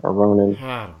warrior or Ronin,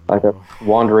 like a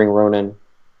wandering Ronin,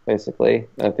 basically.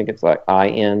 I think it's like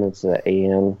IN. It's a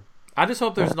AN. I just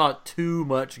hope there's not too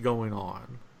much going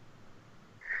on.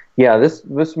 Yeah, this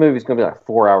movie's gonna be like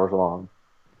 4 hours long.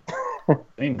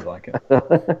 Seems like it.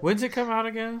 When's it come out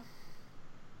again?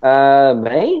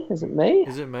 May? Is it May?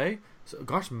 Is it May? So,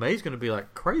 gosh, May's going to be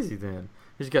like crazy then.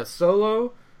 He's got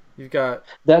Solo. You've got...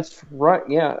 That's right,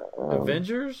 yeah.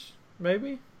 Avengers,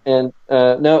 maybe? And,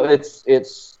 no, it's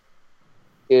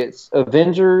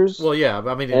Avengers. Well, yeah,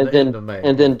 I mean, and then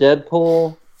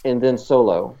Deadpool, and then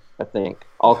Solo, I think.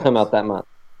 All come out that month.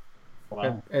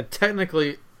 Wow. And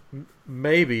technically,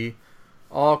 maybe,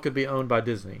 all could be owned by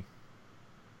Disney.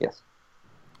 Yes.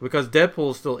 Because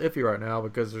Deadpool is still iffy right now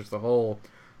because there's the whole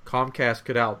Comcast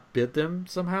could outbid them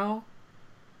somehow.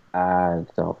 I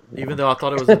don't know. Even though I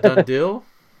thought it was a done deal.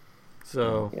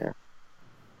 So yeah.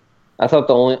 I thought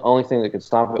the only thing that could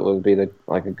stop it would be a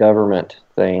government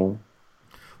thing.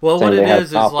 Well, what it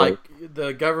is like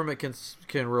the government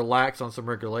can relax on some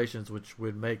regulations which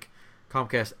would make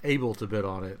Comcast able to bid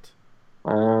on it.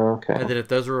 Okay. And then if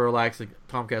those are relaxed,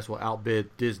 Comcast will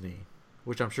outbid Disney,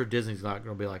 which I'm sure Disney's not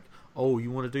going to be like, oh,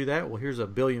 you want to do that? Well, here's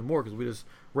 $1 billion more because we just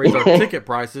raised our ticket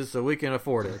prices so we can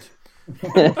afford it.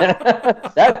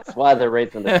 That's why they're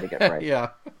raising the ticket price. Yeah.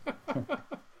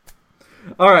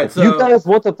 All right, so you guys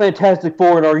want the Fantastic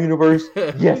Four in our universe?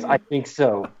 Yes, I think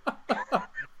so.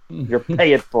 You're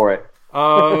paying for it.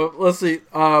 Let's see.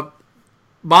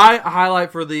 My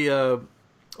highlight for the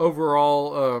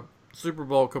overall Super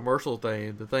Bowl commercial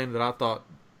thing, the thing that I thought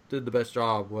did the best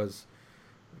job was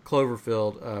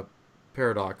Cloverfield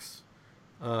Paradox.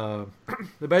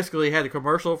 They basically had a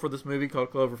commercial for this movie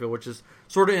called Cloverfield, which is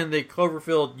sort of in the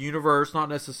Cloverfield universe, not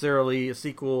necessarily a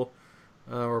sequel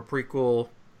or a prequel.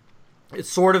 It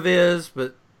sort of is,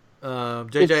 but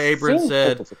J.J. Abrams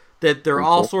said that they're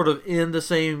all sort of in the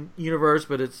same universe,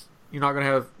 but you're not going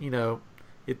to have,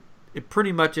 it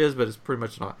pretty much is, but it's pretty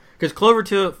much not. Because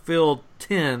Cloverfield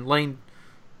 10 Lane,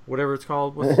 whatever it's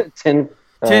called, 10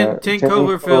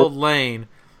 Cloverfield Lane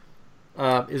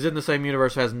is in the same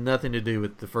universe, has nothing to do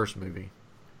with the first movie.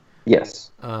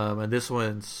 Yes. And this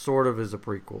one sort of is a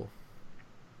prequel.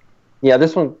 Yeah,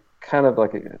 this one kind of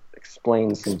like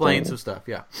explains some stuff,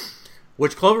 yeah.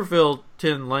 Which Cloverfield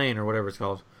 10 Lane, or whatever it's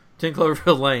called, 10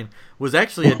 Cloverfield Lane, was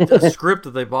actually a script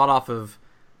that they bought off of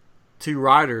two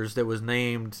writers that was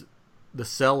named The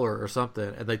Cellar or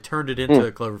something, and they turned it into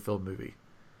a Cloverfield movie.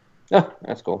 Oh,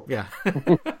 that's cool. Yeah.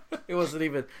 It wasn't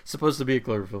even supposed to be a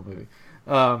Cloverfield movie.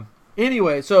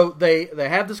 Anyway, so they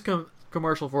have this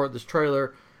commercial for it, this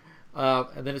trailer,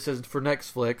 and then it says for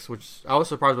Netflix, which I was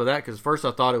surprised by that because first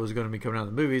I thought it was going to be coming out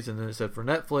in the movies, and then it said for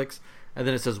Netflix, and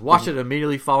then it says watch it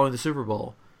immediately following the Super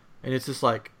Bowl, and it's just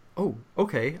like, oh,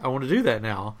 okay, I want to do that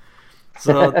now.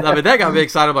 So I mean that got me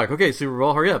excited. I'm like, okay, Super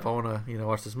Bowl, hurry up! I want to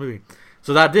watch this movie.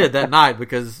 So that I did that night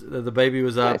because the baby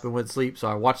was up and went to sleep, so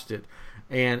I watched it,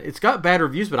 and it's got bad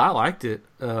reviews, but I liked it.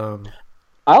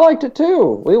 I liked it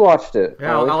too. We watched it.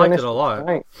 Yeah, I liked it a lot.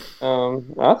 I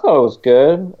thought it was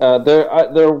good.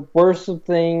 There were some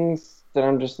things that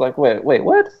I'm just like, wait,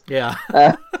 what? Yeah.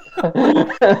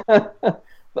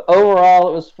 But overall,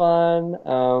 it was fun.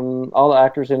 All the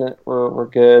actors in it were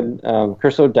good.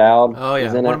 Chris O'Dowd. Oh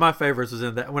yeah, one of my favorites was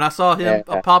in that. When I saw him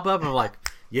pop up, I'm like,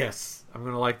 yes, I'm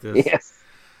gonna like this. Yes.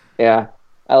 Yeah,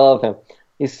 I love him.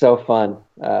 He's so fun.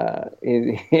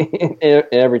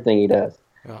 Everything he does.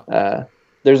 Yeah.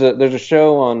 There's a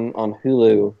show on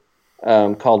Hulu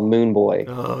called Moon Boy.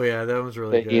 Oh yeah, that was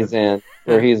really good. He's in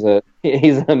where he's an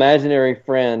imaginary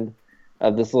friend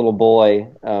of this little boy,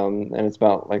 and it's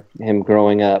about like him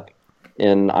growing up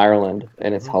in Ireland,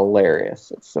 and it's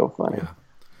hilarious. It's so funny.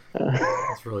 Yeah.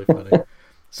 It's really funny.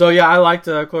 So yeah, I liked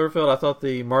Cloverfield. I thought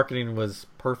the marketing was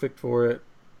perfect for it.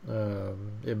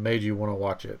 It made you want to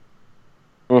watch it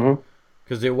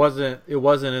because it wasn't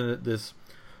in this.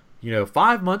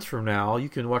 5 months from now you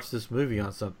can watch this movie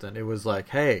on something. It was like,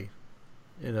 hey,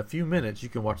 in a few minutes you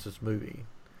can watch this movie,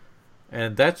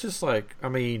 and that's just like, I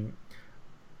mean,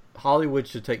 Hollywood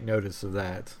should take notice of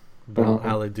that about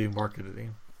how they do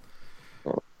marketing.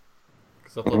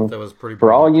 Because I thought that was pretty.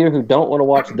 For all you who don't want to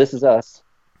watch This Is Us.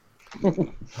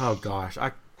 Oh gosh,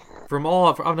 I've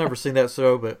never seen that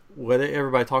show, but when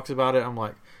everybody talks about it, I'm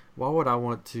like, why would I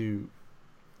want to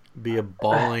be a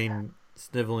bawling,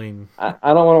 sniveling? I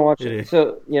don't want to watch it.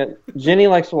 So yeah, Jenny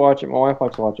likes to watch it. My wife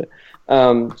likes to watch it.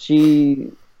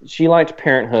 She liked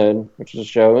Parenthood, which is a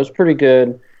show. It was pretty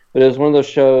good, but it was one of those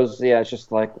shows. Yeah, it's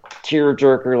just like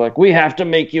tearjerker. Like, we have to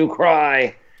make you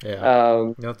cry.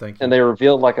 Yeah. No, thank you. And they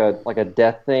revealed like a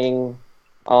death thing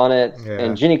on it,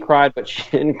 and Jenny cried, but she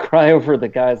didn't cry over the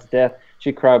guy's death.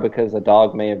 She cried because a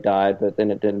dog may have died, but then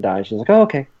it didn't die. She's like, "Oh,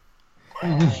 okay."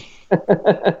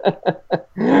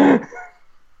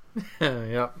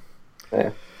 Yep.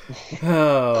 Yeah.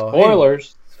 Oh,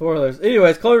 spoilers.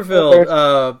 Anyways, Cloverfield.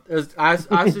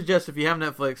 I suggest if you have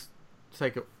Netflix,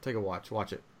 take a watch.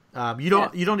 Watch it. You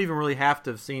don't even really have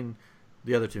to have seen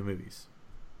the other two movies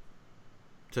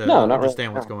to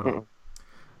understand what's going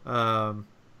on.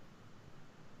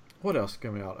 What else is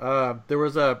coming out? There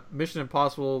was a Mission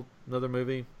Impossible, another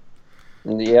movie.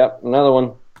 Yep, another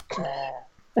one.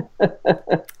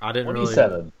 I didn't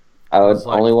 27. really. I would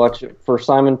only watch it for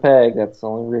Simon Pegg. That's the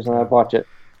only reason I'd watch it.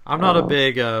 I'm not a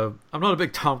big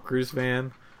Tom Cruise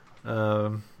fan. I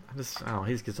don't know,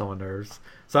 he just gets on my nerves.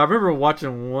 So I remember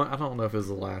watching one. I don't know if it was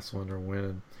the last one or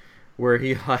when, where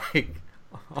he like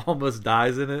almost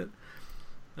dies in it.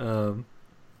 And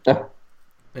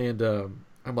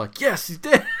I'm like, yes, he's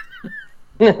dead.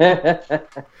 And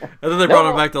then they brought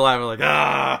him back to life. I'm like,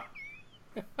 ah.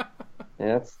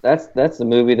 Yeah, that's the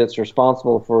movie that's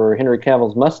responsible for Henry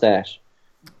Cavill's mustache.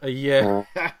 Yeah.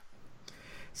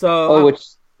 So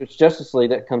which Justice League,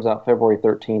 that comes out February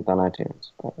 13th on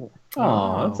iTunes.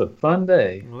 Oh, that's a fun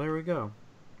day. Well, there we go.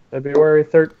 February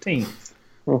 13th.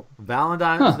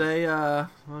 Valentine's Day. I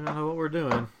don't know what we're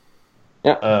doing.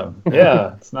 Yeah.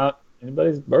 Yeah, it's not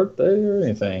anybody's birthday or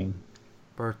anything.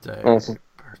 Birthday.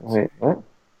 Wait, what?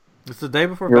 It's the day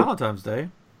before Valentine's Day.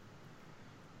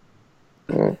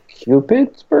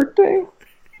 Cupid's birthday?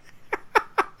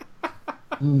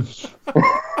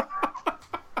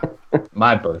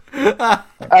 My birthday.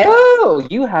 Oh,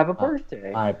 you have a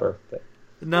birthday. My birthday.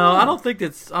 No, I don't think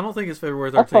it's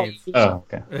February 13th. Oh,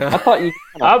 okay. I thought you.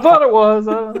 I thought it was.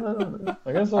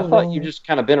 I guess I thought you just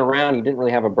kind of been around. You didn't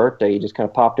really have a birthday. You just kind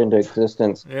of popped into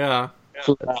existence. Yeah.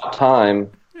 Throughout time.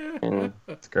 And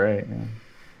that's great.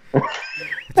 Yeah.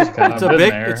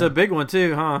 It's a big one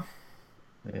too, huh?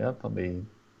 Yep, I'll be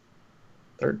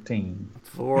 13.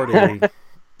 40.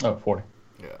 Oh, 40.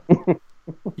 Yeah.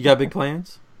 You got big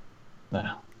plans?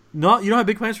 No. No, you don't have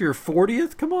big plans for your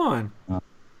 40th? Come on.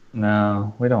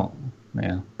 No, we don't.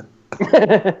 Man.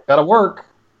 Gotta work.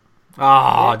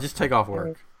 Just take off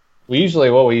work.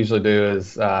 What we usually do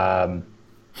is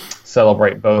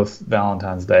celebrate both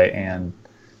Valentine's Day and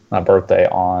my birthday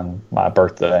on my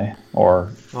birthday or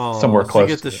somewhere close.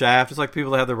 You get the shaft. It's like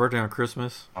people that have their birthday on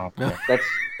Christmas. Okay.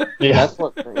 That's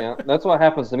what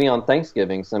happens to me on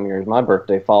Thanksgiving some years. My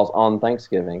birthday falls on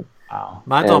Thanksgiving. Wow.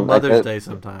 Mine's on Mother's Day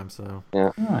sometimes. So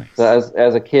yeah. Nice. So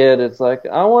as a kid, it's like,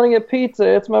 I want to get pizza.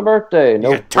 It's my birthday.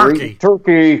 No, turkey.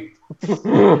 Turkey.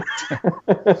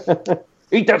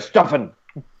 Eat that stuffing.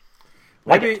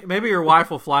 Maybe your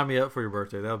wife will fly me up for your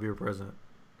birthday. That'll be your present.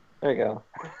 There you go.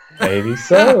 Maybe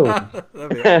so.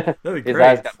 that'd be great. His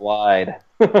eyes got wide.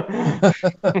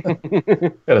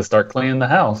 Gotta start cleaning the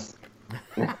house.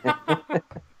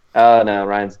 Oh no,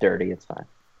 Ryan's dirty. It's fine.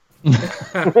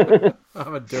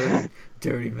 I'm a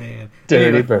dirty man.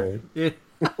 Dirty bird. Yeah.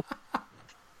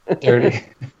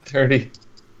 Dirty.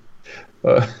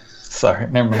 Sorry,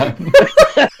 never mind.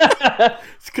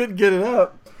 Just couldn't get it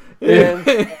up.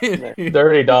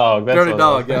 Dirty dog. Dirty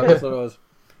dog. Yeah, that's what it was.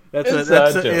 That's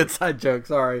an inside joke.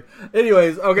 Sorry.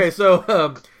 Anyways, okay,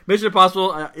 so Mission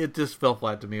Impossible, it just fell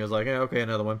flat to me. I was like, okay,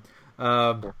 another one.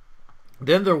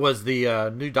 Then there was the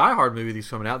new Die Hard movie that's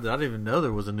coming out. I didn't even know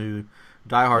there was a new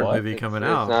Die Hard movie coming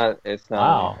out. It's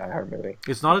not a Die Hard movie.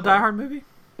 It's not a Die Hard movie?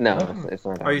 No, it's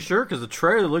not. Are you sure? Because the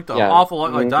trailer looked an awful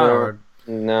lot like Die Hard.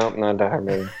 No, not a Die Hard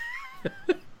movie.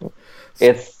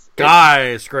 It's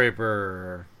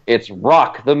Skyscraper. It's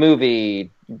Rock the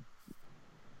movie.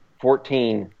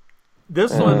 14.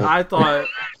 This one, I thought,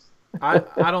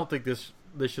 I don't think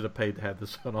they should have paid to have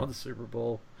this one on the Super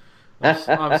Bowl.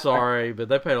 I'm sorry, but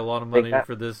they paid a lot of money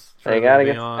for this. They got to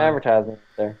get some advertising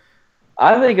there.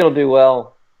 I think it'll do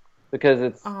well because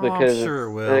it's I'm sure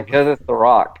it will. Because it's The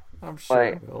Rock. I'm sure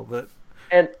it will, but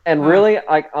and really,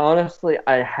 like honestly,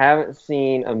 I haven't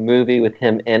seen a movie with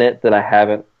him in it that I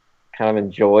haven't kind of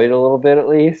enjoyed a little bit at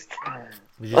least.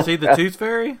 Did you see The Tooth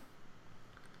Fairy?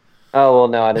 Oh well,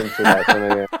 no, I didn't see that. So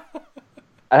maybe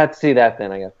I have to see that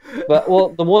then, I guess. But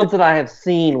the ones that I have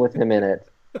seen with him in it,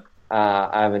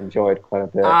 I've enjoyed quite a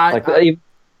bit. I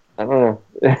don't know.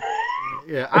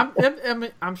 Yeah,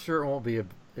 I'm sure it won't be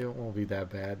that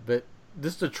bad. But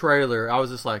just the trailer, I was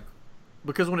just like,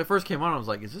 because when it first came on, I was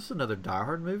like, is this another Die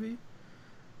Hard movie?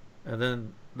 And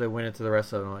then they went into the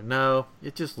rest of it. I'm like, no,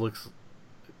 it just looks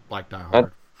like Die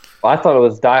Hard. I thought it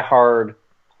was Die Hard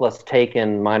plus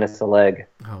Taken minus a leg.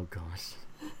 Oh gosh,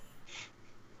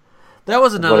 that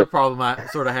was another problem I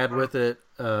sort of had with it.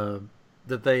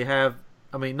 That they have.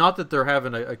 I mean, not that they're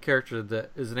having a character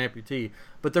that is an amputee,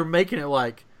 but they're making it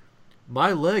like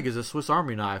my leg is a Swiss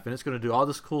Army knife, and it's going to do all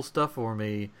this cool stuff for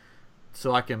me,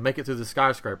 so I can make it through the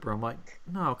skyscraper. I'm like,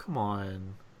 no, come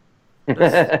on, don't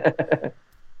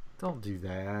do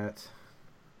that.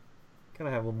 Gotta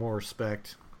have a little more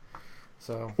respect.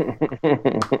 So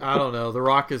I don't know. The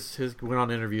Rock went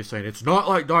on an interview saying it's not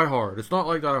like Die Hard. It's not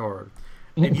like Die Hard.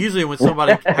 And usually when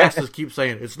somebody has to keep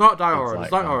saying it's not Die Hard,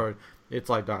 it's not hard, it's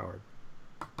like Die Hard.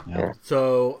 Yeah.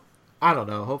 So I don't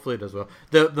know. Hopefully it does well.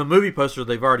 The movie poster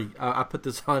they've already. I put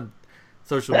this on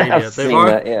social media. They've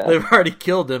already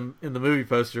killed him in the movie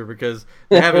poster because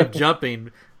they have him jumping.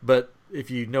 But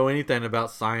if you know anything about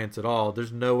science at all,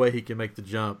 there's no way he can make the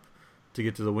jump to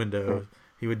get to the window.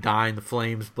 He would die in the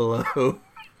flames below.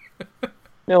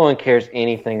 No one cares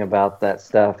anything about that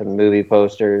stuff in movie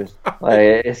posters.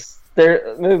 Like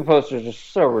movie posters are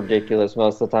so ridiculous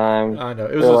most of the time. I know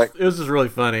it was just really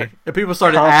funny. And people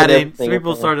started adding.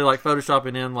 People started like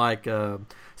photoshopping in like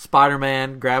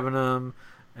Spider-Man grabbing him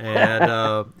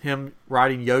and him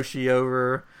riding Yoshi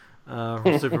over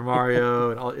from Super Mario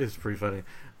and all. It's pretty funny.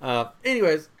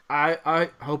 Anyways, I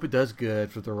hope it does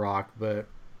good for The Rock, but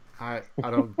I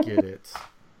don't get it.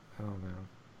 I don't know.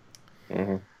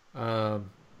 Mm-hmm.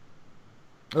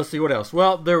 Let's see what else.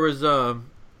 Well, there was was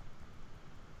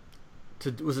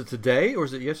it today or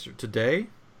was it yesterday? Today,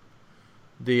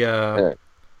 the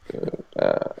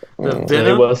Venom.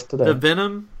 It was today. The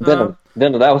Venom. Venom.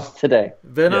 That was today.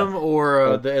 Venom,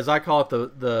 or as I call it,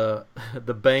 the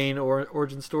Bane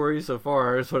origin story. So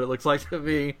far, is what it looks like to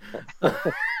me.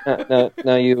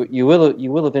 No, you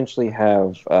will eventually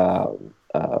have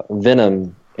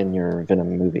Venom in your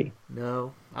Venom movie.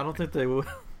 No, I don't think they will.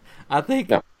 I think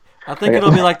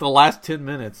it'll be like the last 10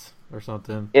 minutes or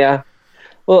something. Yeah.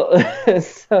 Well,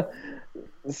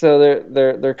 so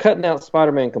they're cutting out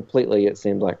Spider-Man completely. It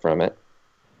seems like from it.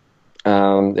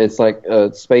 It's like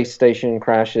a space station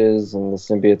crashes and the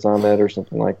symbiote's on it or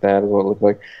something like that is what it looked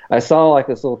like. I saw like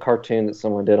this little cartoon that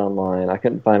someone did online. I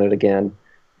couldn't find it again.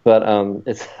 But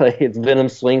it's like Venom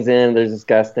swings in. There's this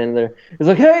guy standing there. He's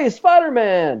like, "Hey,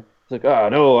 Spider-Man!" He's like, "Oh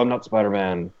no, I'm not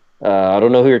Spider-Man. I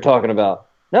don't know who you're talking about."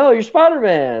 "No, you're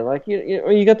Spider-Man. Like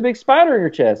you got the big spider in your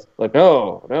chest." Like,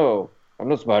 "No, I'm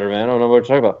not Spider-Man. I don't know what you're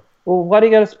talking about." "Well, why do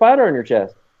you got a spider on your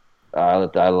chest?" I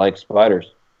like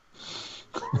spiders."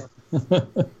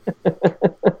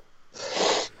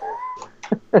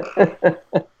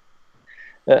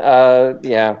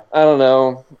 Yeah, I don't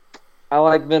know. I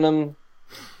like Venom.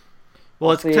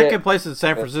 Well, it's taking place in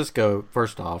San Francisco.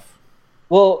 First off,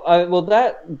 well,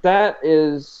 that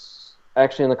is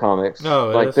actually in the comics.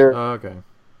 No, like okay.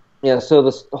 Yeah, so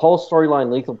the whole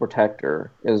storyline, Lethal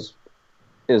Protector, is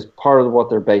part of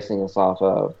what they're basing this off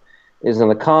of. Is in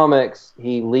the comics,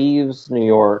 he leaves New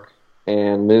York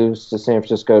and moves to San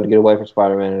Francisco to get away from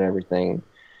Spider-Man and everything,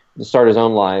 to start his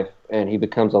own life, and he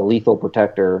becomes a Lethal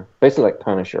Protector, basically like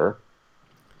Punisher,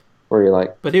 where you're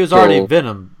like. But he was already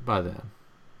Venom by then.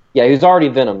 Yeah, he was already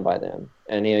Venom by then,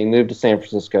 and he moved to San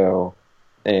Francisco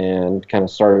and kind of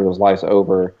started his life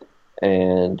over.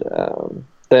 And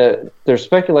there's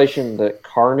speculation that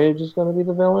Carnage is going to be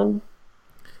the villain.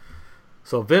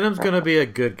 So Venom's going to be a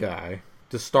good guy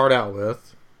to start out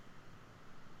with.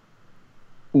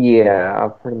 Yeah,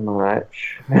 pretty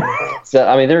much. So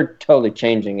I mean, they're totally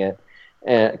changing it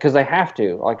because they have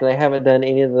to. Like they haven't done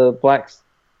any of the Black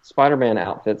Spider-Man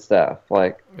outfit stuff.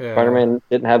 Like Spider-Man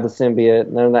didn't have the symbiote.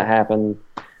 None of that happened.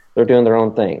 They're doing their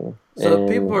own thing. So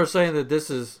people are saying that this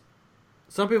is.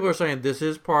 Some people are saying this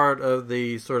is part of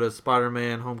the sort of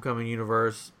Spider-Man Homecoming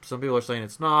universe. Some people are saying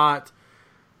it's not.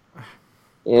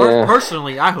 Yeah.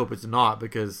 Personally, I hope it's not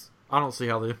because I don't see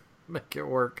how they make it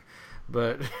work,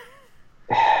 but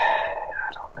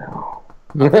I don't know.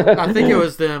 I think it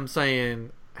was them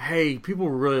saying, "Hey, people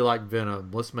really like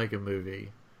Venom. Let's make a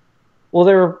movie." Well,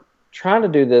 they were trying to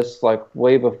do this like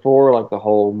way before like the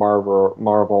whole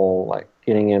Marvel like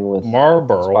getting in with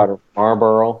Marlboro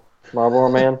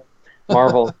Man.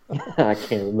 Marvel. I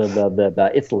can't remember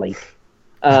that. It's late.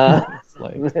 It's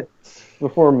late.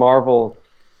 Before Marvel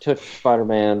took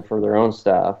Spider-Man for their own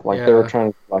stuff, like they were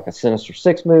trying to do like a Sinister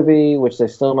Six movie, which they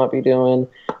still might be doing.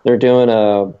 They're doing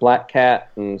a Black Cat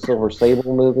and Silver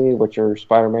Sable movie, which are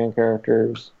Spider-Man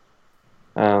characters.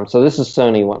 So this is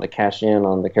Sony wanting to cash in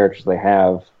on the characters they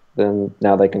have. Then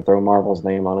now they can throw Marvel's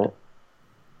name on it.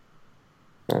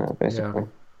 Basically.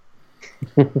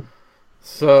 Yeah.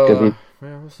 So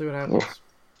we'll see what happens.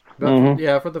 But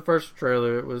yeah, for the first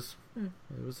trailer, it was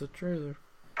a trailer.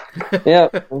 Yeah,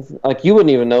 like you wouldn't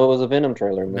even know it was a Venom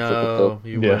trailer. No,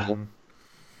 you wouldn't.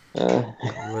 You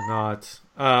would not.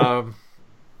 Let's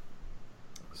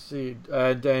see,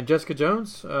 and Jessica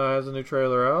Jones has a new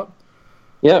trailer out.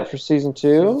 Yeah, for season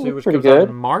 2, which pretty comes good. out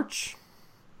in March.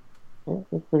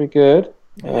 Pretty good.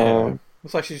 Yeah.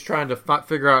 Looks like she's trying to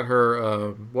figure out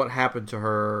her what happened to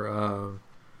her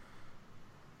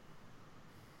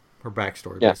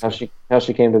backstory. Yeah, basically. how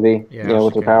she came to be. Yeah,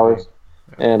 with her powers.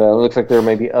 Yeah. And it looks like there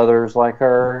may be others like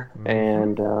her.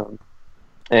 Mm-hmm.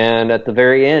 And at the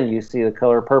very end, you see the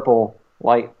color purple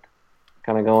light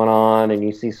kind of going on, and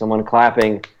you see someone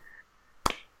clapping,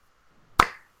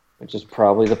 which is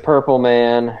probably the Purple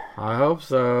Man. I hope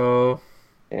so.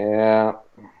 Yeah.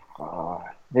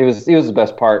 He was the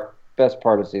best part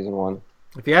of season 1.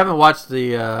 If you haven't watched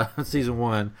the season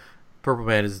 1, Purple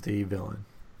Man is the villain.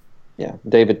 Yeah,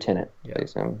 David Tennant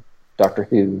plays him. Doctor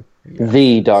Who. Yeah.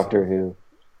 The Doctor Who.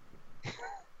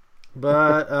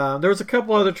 But there was a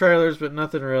couple other trailers, but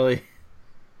nothing really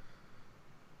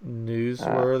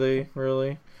newsworthy,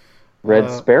 really. Red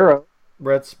Sparrow.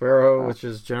 Red Sparrow, which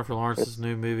is Jennifer Lawrence's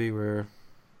new movie where...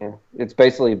 Yeah, it's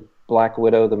basically Black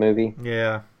Widow, the movie.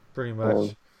 Yeah, pretty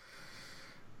much.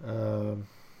 And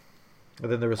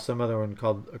then there was some other one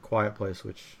called A Quiet Place,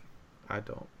 which I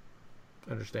don't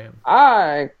understand.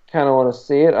 I kind of want to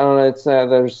see it. I don't know. It's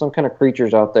there's some kind of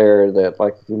creatures out there that,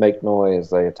 like, if you make noise,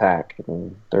 they attack,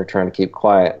 and they're trying to keep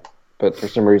quiet. But for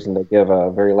some reason, they give a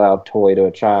very loud toy to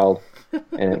a child,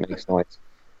 and it makes noise.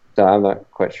 So I'm not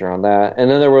quite sure on that.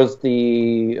 And then there was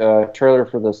the trailer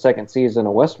for the second season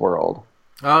of Westworld.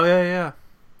 Oh yeah.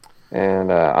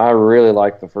 And I really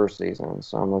liked the first season,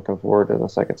 so I'm looking forward to the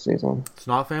second season. It's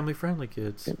not family friendly,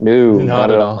 kids. No,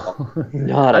 not at all.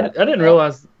 I didn't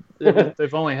realize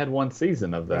they've only had one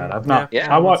season of that. I've not.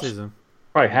 Yeah, I watched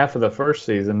probably half of the first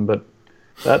season, but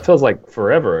that feels like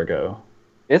forever ago.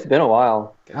 It's been a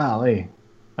while. Golly.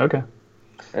 Okay.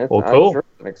 Well, cool. I'm sure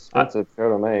it's an expensive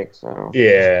show to make. So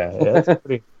yeah, that's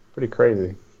pretty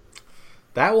crazy.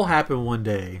 That will happen one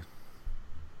day.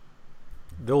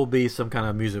 There will be some kind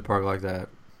of music park like that.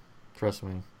 Trust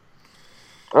me.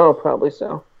 Oh, probably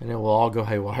so. And it will all go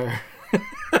haywire.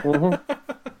 Mickey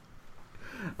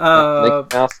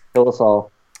Mouse kill us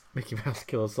all. Mickey Mouse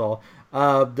kill us all.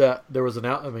 There was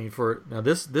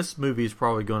this movie is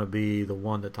probably going to be the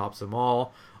one that tops them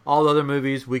all. All the other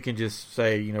movies, we can just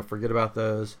say, forget about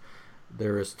those.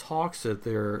 There is talks that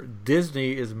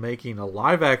Disney is making a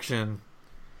live action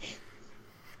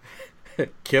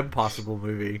Kim Possible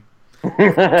movie.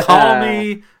 Call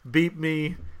me, beep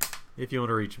me, if you want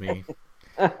to reach me.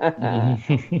 I'm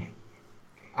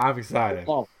excited.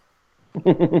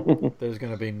 There's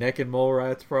going to be naked mole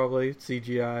rats probably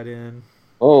CGI'd in.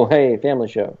 Oh, hey, family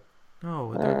show.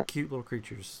 No, they're cute little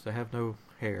creatures. They have no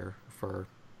hair, fur.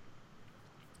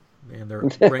 And they're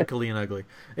wrinkly and ugly.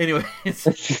 Anyway,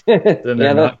 then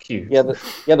they're not cute. Yeah,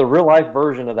 the real life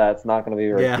version of that's not going to be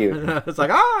very cute. It's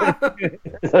like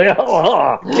It's like,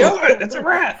 kill it! It's a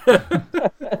rat.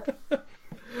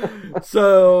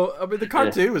 So I mean, the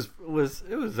cartoon was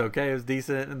okay. It was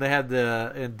decent, and they had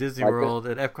in Disney World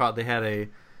at Epcot they had a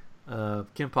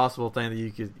Kim Possible thing that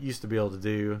you used to be able to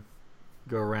do,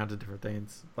 go around to different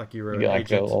things like you were an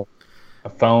agent. Like a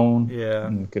phone. Yeah.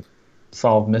 And you could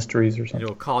solve mysteries or something.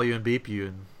 It'll call you and beep you,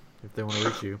 and if they want to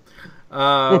reach you.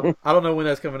 I don't know when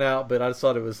that's coming out, but I just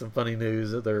thought it was some funny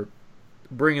news that they're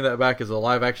bringing that back as a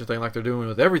live action thing, like they're doing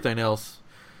with everything else.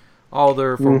 All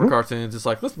their former cartoons, it's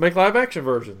like, let's make live action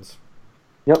versions.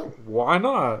 Yep. Why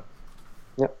not?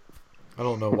 Yep. I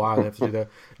don't know why they have to do that.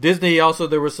 Disney also,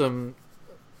 there was some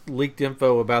leaked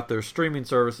info about their streaming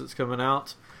service that's coming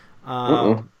out,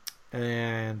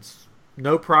 and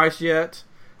no price yet,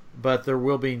 but there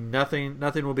will be nothing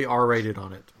will be R-rated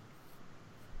on it.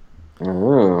 They're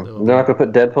not going to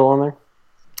put Deadpool on there?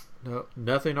 No,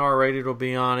 nothing R-rated will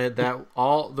be on it. That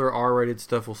all their R-rated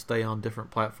stuff will stay on different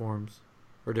platforms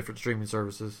or different streaming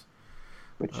services.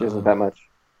 Which isn't that much.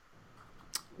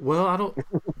 Well, I don't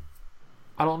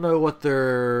know what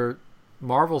their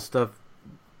Marvel stuff.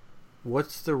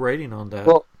 What's the rating on that?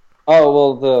 Well,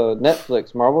 the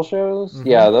Netflix Marvel shows,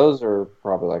 those are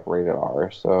probably like rated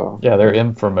R. So yeah, they're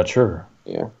in for mature.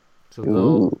 Yeah. So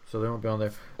they won't be on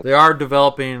there. They are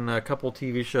developing a couple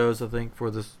TV shows, I think,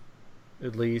 for this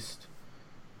at least,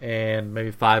 and maybe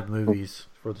 5 movies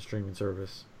for the streaming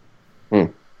service.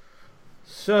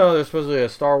 So there's supposedly a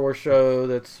Star Wars show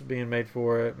that's being made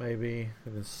for it, maybe,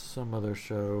 and then some other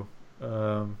show.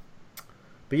 But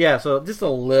yeah, so just a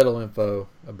little info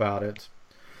about it.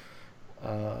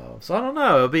 So I don't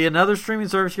know. It'll be another streaming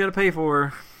service you got to pay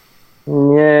for.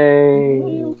 Yay!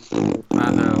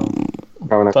 I know.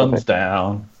 Thumbs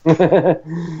down.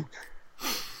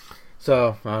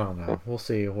 So I don't know. We'll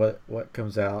see what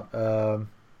comes out.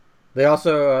 They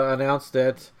also announced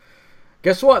that.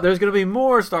 Guess what? There's going to be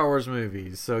more Star Wars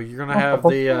movies. So you're going to have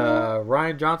the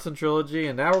Rian Johnson trilogy,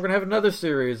 and now we're going to have another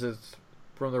series. It's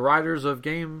from the writers of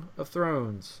Game of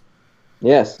Thrones.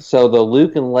 Yes. So the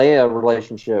Luke and Leia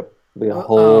relationship will be a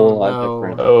whole lot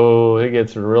different. Oh, it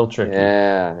gets real tricky.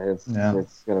 Yeah, it's going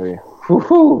to be.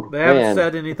 Whoo-hoo, they haven't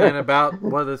said anything about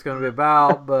what it's going to be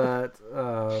about, but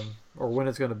or when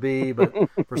it's going to be. But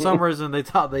for some reason, they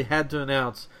thought they had to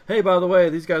announce, "Hey, by the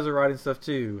way, these guys are writing stuff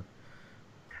too."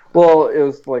 Well, it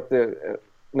was like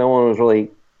no one was really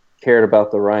cared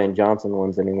about the Rian Johnson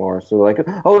ones anymore. So like,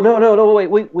 oh no,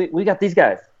 wait, we got these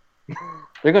guys.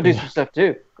 They're gonna do some stuff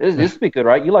too. This would be good,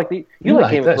 right? You like Game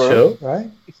of Thrones, show, right?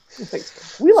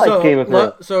 We like Game of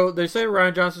Thrones. So they say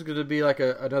Rian Johnson's going to be like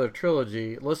another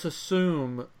trilogy. Let's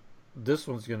assume this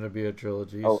one's going to be a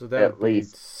trilogy. So that would be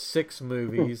 6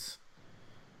 movies.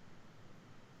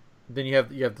 Then you have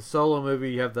the solo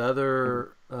movie. You have the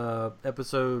other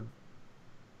episode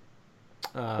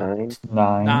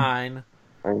 9.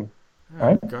 Oh,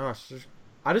 right. Gosh,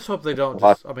 I just hope they don't.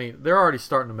 They're already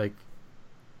starting to make.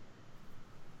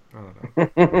 I don't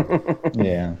know.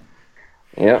 Yeah.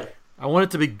 Yep. I want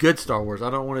it to be good Star Wars. I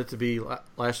don't want it to be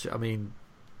last year.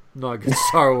 Not good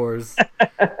Star Wars.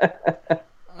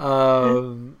 As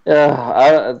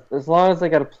long as they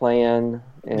got a plan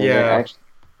and they're actually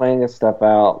planning this stuff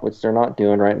out, which they're not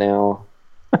doing right now.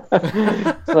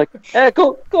 It's like,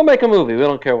 go make a movie. We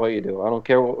don't care what you do. I don't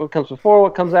care what comes before,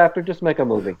 what comes after. Just make a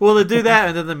movie. Well, they do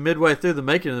that, and then midway through the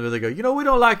making of the movie, they go, we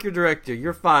don't like your director.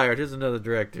 You're fired. Here's another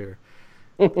director.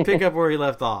 Pick up where he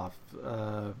left off.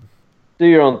 Do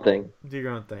your own thing.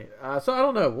 So I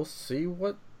don't know. We'll see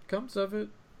what comes of it.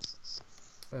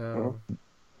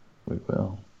 We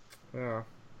will. Yeah.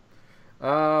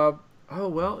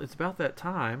 Well, it's about that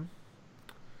time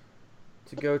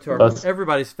to go to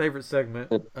everybody's favorite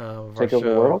segment of our show. Take over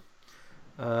the world?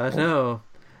 No.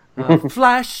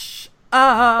 Flash.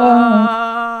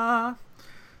 Not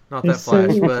that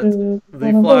Flash, but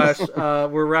the Flash.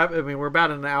 We're about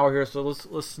an hour here, so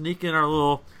let's sneak in our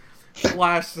little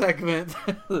Flash segment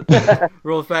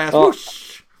real fast.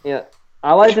 Whoosh. Yeah,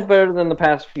 I liked it better than the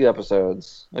past few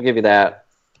episodes. I'll give you that.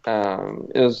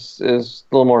 It was a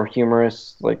little more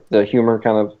humorous. Like the humor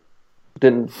kind of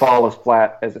didn't fall as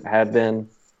flat as it had been.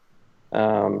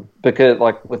 Because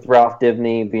like with Ralph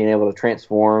Dibny being able to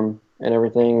transform and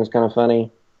everything was kind of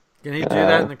funny. Can he do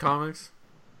that in the comics?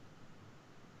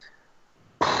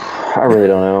 I really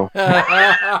don't know.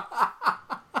 Yeah,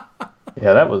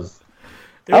 that was.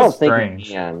 I don't think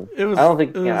he can.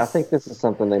 I think this is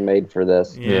something they made for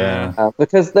this. Yeah.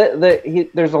 Because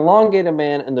there's Elongated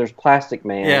Man and there's Plastic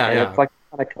Man. Yeah. It's like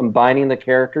kind of combining the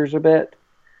characters a bit.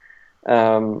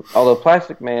 Although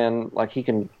Plastic Man, like he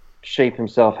can shape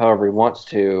himself however he wants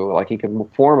to. Like he can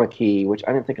form a key, which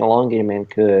I didn't think Elongated Man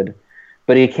could.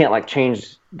 But he can't like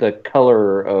change the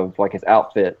color of like his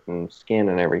outfit and skin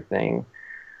and everything.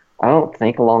 I don't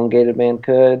think Elongated Man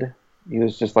could. He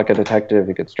was just like a detective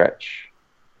who could stretch.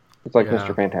 It's like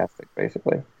Mr. Fantastic,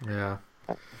 basically. Yeah.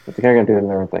 But the guy can do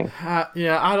everything.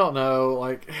 Yeah, I don't know.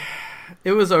 Like,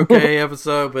 it was okay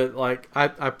episode, but like I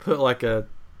put like I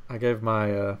gave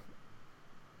my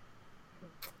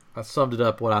I summed it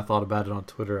up what I thought about it on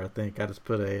Twitter. I think I just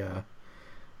put a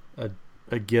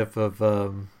gif of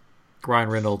Ryan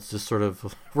Reynolds just sort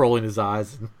of rolling his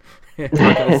eyes and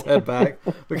knocking his head back,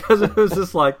 because it was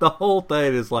just like the whole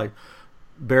thing is like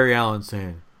Barry Allen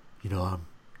saying,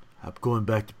 I'm going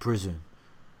back to prison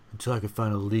until I can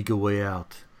find a legal way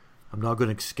out. I'm not going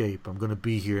to escape. I'm going to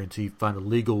be here until you find a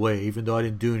legal way, even though I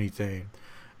didn't do anything.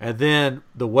 And then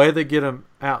the way they get him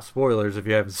out, spoilers if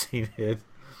you haven't seen it,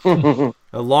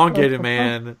 Elongated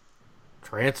Man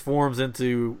transforms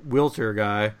into wheelchair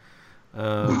guy,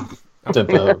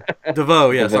 DeVoe. DeVoe,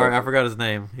 yeah, sorry, I forgot his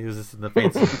name. He was just in the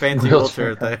fancy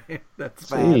wheelchair thing. That's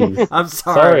bad. I'm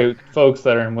sorry. Sorry, folks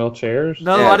that are in wheelchairs.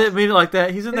 No, I didn't mean it like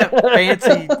that. He's in that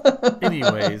fancy.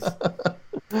 Anyways.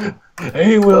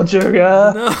 Hey, wheelchair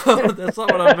guy. No, that's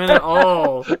not what I meant at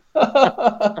all.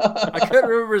 I couldn't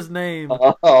remember his name.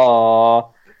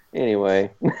 Oh,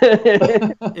 anyway.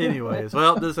 Anyways,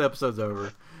 well, this episode's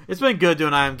over. It's been good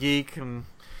doing I Am Geek, and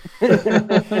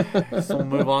so we'll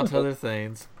move on to other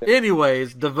things.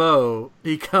 Anyways, DeVoe,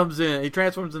 he comes in, he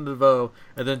transforms into DeVoe,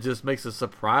 and then just makes a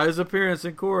surprise appearance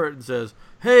in court and says,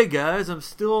 "Hey guys, I'm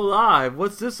still alive.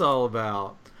 What's this all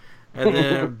about?" And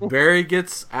then Barry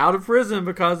gets out of prison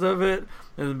because of it,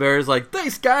 and then Barry's like,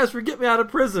 "Thanks guys for getting me out of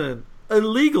prison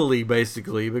illegally,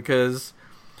 basically, because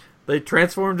they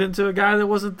transformed into a guy that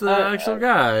wasn't the actual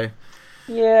guy."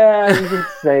 Yeah, you can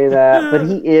say that, but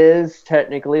he is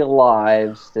technically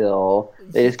alive still.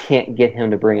 They just can't get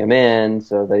him to bring him in,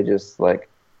 so they just like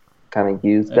kind of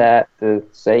use that to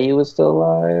say he was still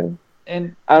alive.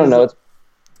 And I don't know.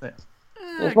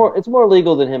 It's more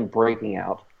legal than him breaking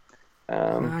out.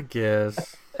 I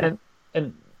guess. And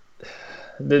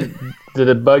did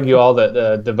it bug you all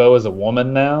that DeVoe is a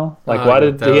woman now? Like, why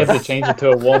did he have to change it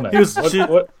to a woman? He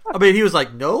was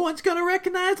like, "No one's gonna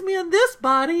recognize me in this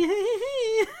body."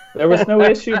 There was no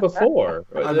issue before.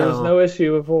 There was no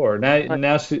issue before.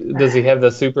 Now does he have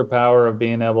the superpower of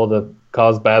being able to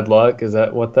cause bad luck? Is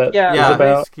that what that is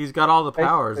about? He's got all the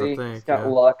powers, I think. He's got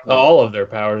luck. All of their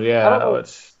powers, yeah. I don't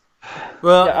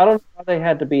know why they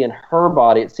had to be in her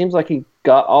body. It seems like he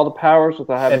got all the powers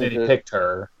without having to... And then he picked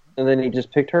her. And then he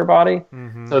just picked her body?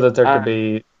 Mm-hmm. So that there could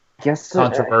be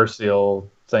controversial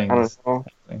things. I don't know.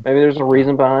 Maybe there's a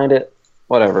reason behind it.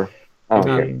 Whatever. I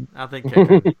think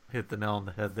Kevin hit the nail on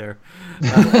the head there.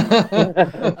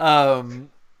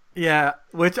 Yeah,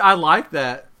 which I like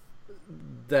that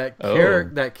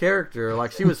character.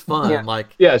 Like, she was fun. Yeah. Like,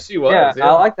 yeah, she was. Yeah,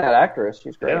 I like that actress.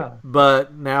 She's great. Yeah.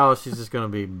 But now she's just gonna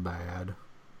be bad.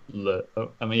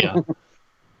 I mean, yeah.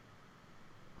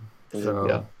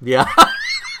 So, yeah.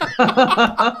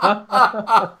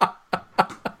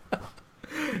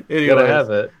 You gotta have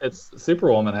it. It's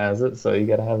Superwoman has it, so you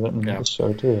gotta have it in the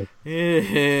show too.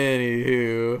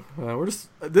 Anywho,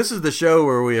 this is the show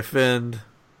where we offend.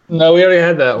 No, we already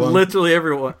had that one. Literally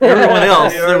everyone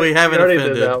else that we haven't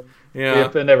offended. Yeah, we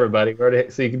offend everybody.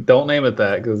 So you don't name it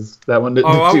that because that one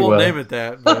didn't do I too won't well. name it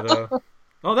that. But, that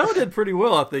one did pretty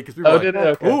well, I think. Because we were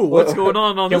like, "Ooh, what's going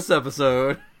on this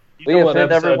episode?" We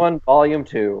offend everyone. Volume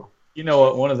 2. You know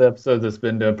what? One of the episodes that's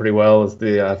been doing pretty well is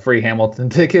the free Hamilton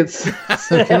tickets.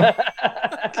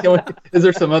 Is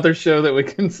there some other show that we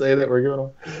can say that we're giving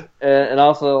on? And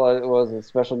also, it was a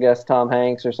special guest Tom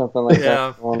Hanks or something like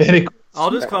that.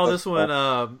 I'll just call this one.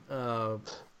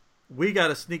 We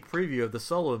got a sneak preview of the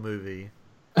Solo movie.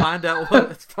 Find out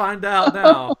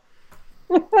now.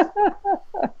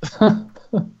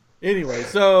 Anyway,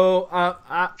 so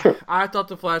I thought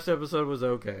the Flash episode was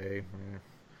okay.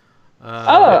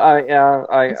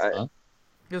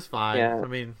 It's fine. Yeah. I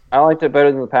mean, I liked it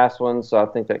better than the past ones, so I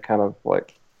think that kind of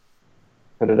like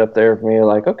put it up there for me.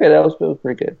 Like, okay, that was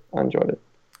pretty good. I enjoyed it.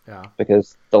 Yeah.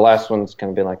 Because the last one's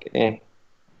kind of been like, eh.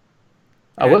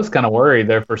 I was kind of worried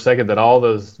there for a second that all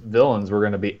those villains were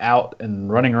going to be out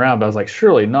and running around, but I was like,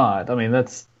 surely not. I mean,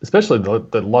 that's especially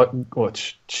the luck.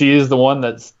 Which she is the one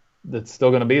that's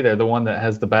still going to be there, the one that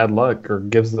has the bad luck or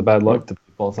gives the bad luck to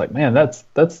people. It's like, man, that's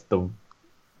the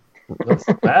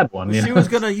bad one. She was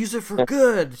going to use it for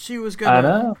good. She was going to. I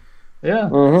know. Yeah.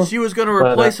 Mm-hmm. She was going to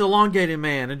replace Elongated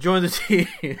Man and join the team.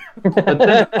 But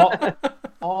then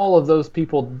all of those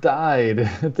people died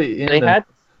at the end.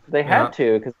 They had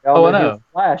to because they all knew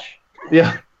Flash.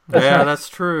 Yeah. That's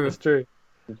true. That's true.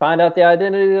 You find out the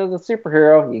identity of the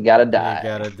superhero, you gotta die.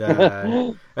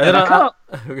 And then I kind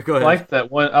of go ahead. Like that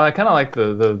one. I kind of like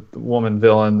the woman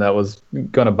villain that was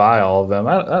going to buy all of them.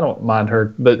 I don't mind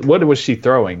her, but what was she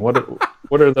throwing? What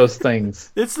are those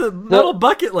things? It's the little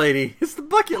bucket lady. It's the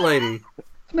bucket lady.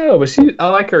 No, but I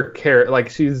like her character. Like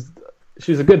she's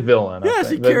a good villain. Yeah, I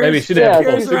think. she carries, maybe she didn't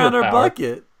carries around her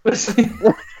bucket.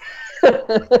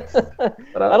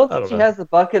 But I don't think she has the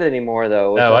bucket anymore,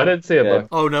 though. No, I didn't see a bucket.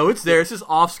 Oh no, it's there. It's just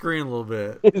off screen a little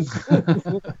bit.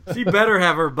 She better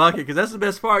have her bucket because that's the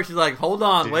best part. She's like, "Hold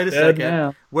on, wait a second.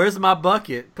 Now. Where's my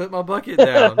bucket? Put my bucket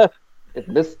down."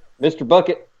 It's Mr.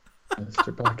 Bucket.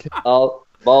 Mr. Bucket. All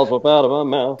balls whip out of my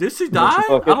mouth. Did she die?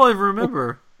 I don't even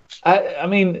remember. I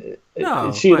mean,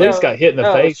 no, she at least got hit in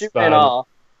the face. She ran off.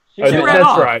 She ran that's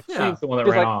off. right. Yeah. She's the one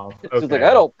that ran off. Okay. She's like,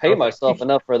 I don't pay myself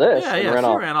enough for this. Yeah, she ran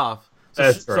off.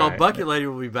 So Bucket Lady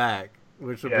will be back,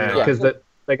 which will be because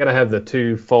they got to have the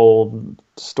twofold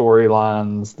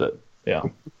storylines that Yeah.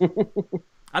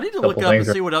 I need to look up and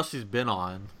see what else she's been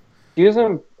on. She was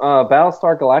in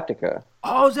Battlestar Galactica.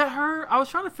 Oh, is that her? I was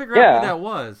trying to figure out who that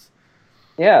was.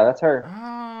 Yeah, that's her.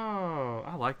 Oh,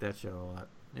 I like that show a lot.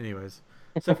 Anyways,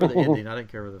 except for the ending, I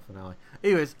didn't care for the finale.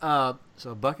 Anyways,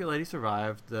 so Bucket Lady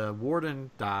survived. The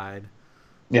warden died.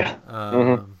 Yeah.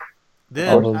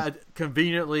 Then,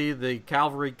 conveniently, the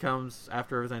cavalry comes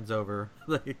after everything's over.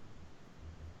 They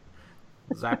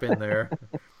zap in there.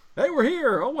 Hey, we're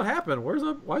here. Oh, what happened?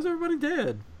 Why is everybody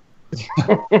dead?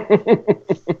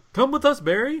 Come with us,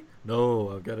 Barry.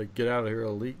 No, I've got to get out of here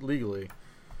legally.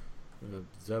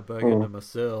 Zap back into my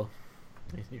cell.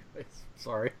 Anyways,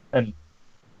 sorry. And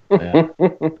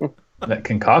that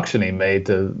concoction he made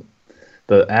to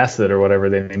the acid or whatever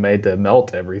they made to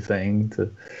melt everything.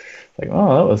 That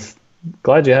was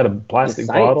glad you had a plastic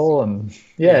bottle, and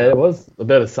it was a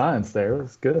bit of science there. It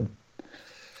was good.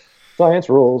 Science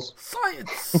rules.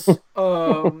 Science.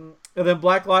 And then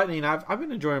Black Lightning. I've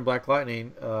been enjoying Black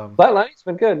Lightning. Black Lightning's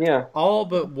been good, yeah. All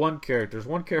but one character. There's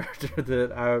one character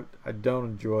that I don't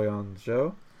enjoy on the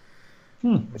show.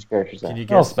 Which character's that? Can you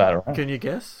guess? Can you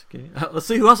guess? Let's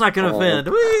see who else I can offend.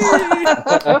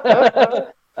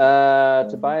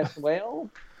 Tobias Whale?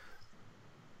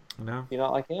 No. You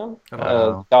not like him?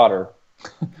 Daughter.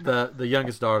 The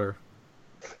youngest daughter.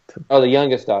 Oh, the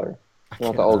youngest daughter.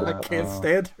 Not the oldest. I can't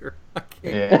stand her. I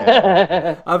can't.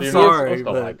 Yeah. I'm sorry,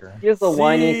 but she is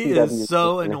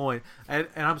so annoying. And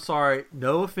I'm sorry,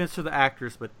 no offense to the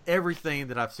actress, but everything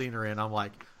that I've seen her in, I'm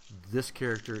like, this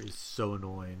character is so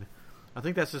annoying. I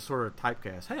think that's just sort of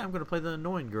typecast. Hey, I'm going to play the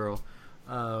annoying girl.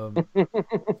 But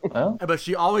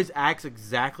she always acts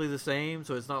exactly the same,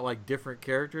 so it's not like different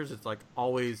characters. It's like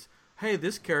always, hey,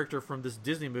 this character from this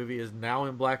Disney movie is now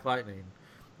in Black Lightning.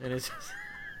 And it's just...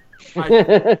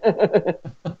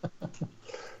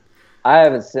 I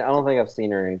don't think I've seen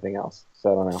her in anything else,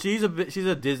 so I don't know. She's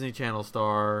a Disney Channel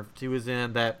star. She was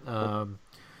in that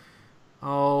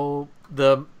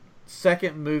the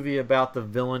second movie about the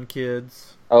villain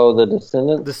kids. Oh, The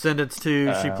Descendants? Descendants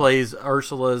 2. She plays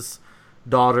Ursula's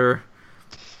daughter,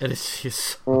 and it's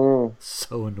just so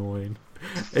annoying.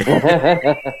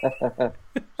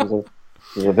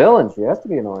 She's a villain. She has to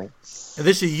be annoying. And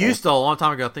then she used to, a long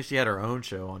time ago, I think she had her own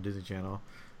show on Disney Channel,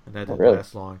 and that didn't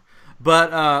last long.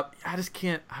 But I just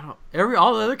can't. All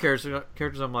the other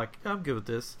characters, I'm like, I'm good with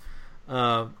this.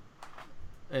 But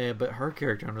her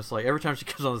character, I'm just like, every time she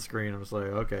comes on the screen, I'm just like,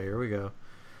 okay, here we go.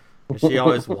 And she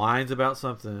always whines about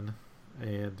something,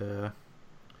 and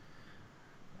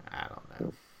I don't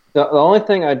know. The only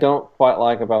thing I don't quite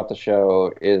like about the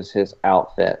show is his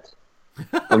outfit.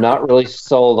 I'm not really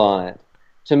sold on it.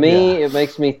 To me, it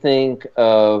makes me think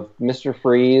of Mr.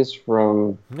 Freeze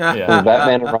from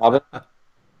Batman and Robin,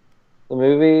 the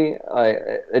movie.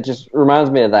 It just reminds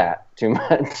me of that too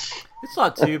much. It's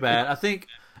not too bad. I think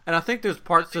there's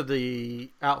parts of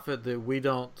the outfit that we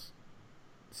don't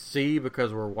see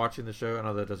because we're watching the show. I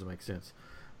know that doesn't make sense.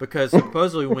 Because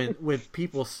supposedly when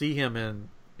people see him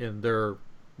in their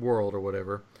world or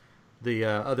whatever, the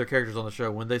other characters on the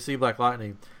show, when they see Black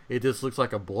Lightning, it just looks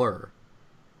like a blur.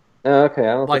 Okay,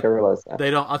 I don't think I realized that.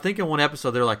 They don't. I think in one episode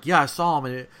they're like, "Yeah, I saw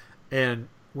him," and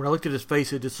when I looked at his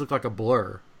face, it just looked like a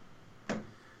blur.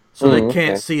 So they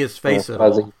can't see his face at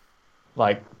all.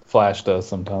 Like Flash does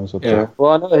sometimes with that.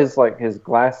 Well, I know his his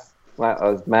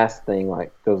mask thing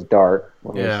goes dark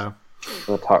when he's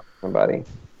going to talk to somebody.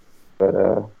 But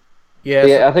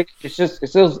I think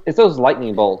it's those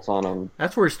lightning bolts on him.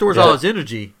 That's where he stores all his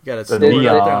energy. You got to neon.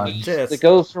 Right down his chest. It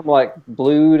goes from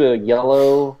blue to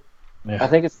yellow. Yeah. I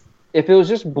think if it was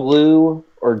just blue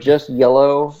or just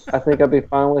yellow, I think I'd be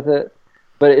fine with it.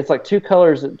 But it's like two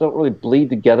colors that don't really bleed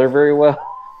together very well.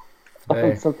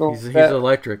 Hey, he's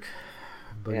electric.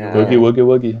 Woogie, woogie,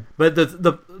 woogie. But the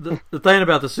thing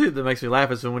about the suit that makes me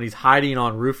laugh is when he's hiding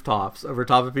on rooftops over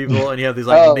top of people, and you have these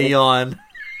neon.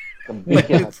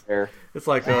 It's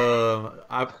like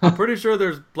I'm pretty sure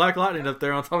there's Black Lightning up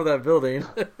there on top of that building.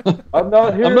 I'm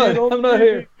not here. I'm not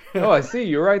here. Oh, I see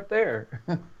you right there.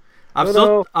 I'm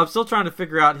still trying to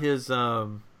figure out his for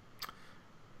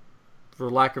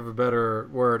lack of a better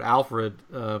word, Alfred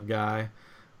guy.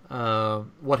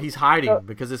 What he's hiding,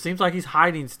 because it seems like he's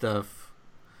hiding stuff.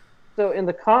 So in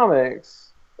the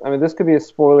comics, I mean, this could be a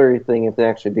spoilery thing if they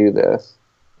actually do this.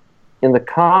 In the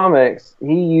comics,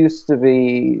 he used to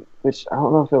be, which I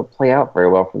don't know if it'll play out very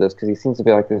well for this, because he seems to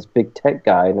be like this big tech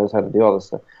guy who knows how to do all this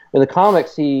stuff. In the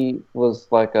comics, he was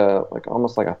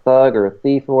almost like a thug or a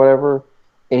thief or whatever,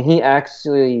 and he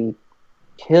actually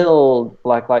killed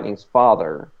Black Lightning's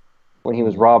father when he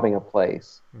was robbing a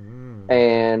place.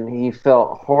 And he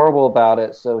felt horrible about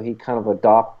it, so he kind of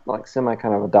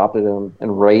adopted him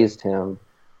and raised him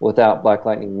without Black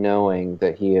Lightning knowing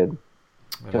that he had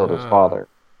killed his father.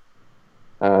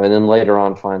 And then later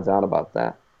on finds out about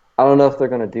that. I don't know if they're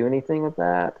going to do anything with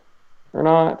that or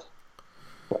not.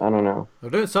 I don't know. They're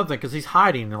doing something because he's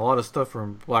hiding a lot of stuff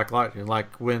from Black Lightning.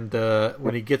 Like when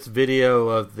he gets video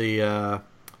of the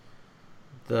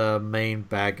main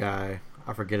bad guy,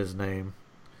 I forget his name.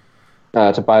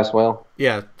 Tobias Whale.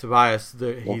 Yeah, Tobias.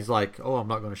 He's like, "Oh, I'm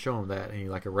not going to show him that," and he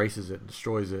like erases it and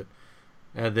destroys it.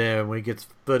 And then when he gets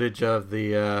footage of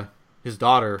his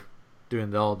daughter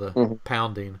doing all the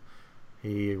pounding,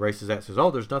 he erases that and says,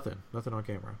 "Oh, there's nothing on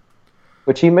camera."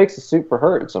 Which he makes a suit for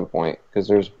her at some point because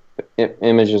there's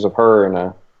images of her in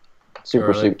a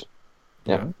super suit.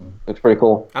 Yeah, it's pretty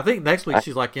cool. I think next week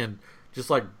she's like in just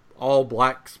like all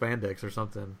black spandex or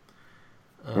something.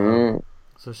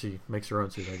 So she makes her own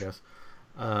suit, I guess.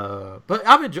 But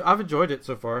I've enjoyed it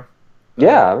so far.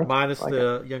 Yeah, minus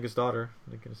the youngest daughter.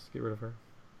 They can just get rid of her.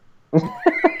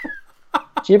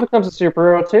 She becomes a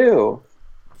superhero too.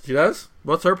 She does?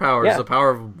 What's her power? Yeah. Is the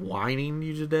power of whining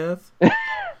you to death?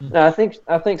 No, I think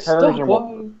hers are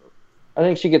more. I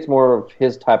think she gets more of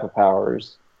his type of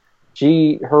powers.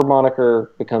 Her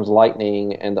moniker becomes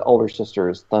Lightning, and the older sister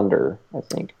is Thunder. I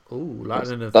think. Ooh,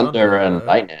 Lightning and Thunder and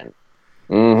Lightning.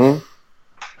 Mm-hmm.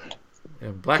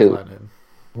 And Black Lightning.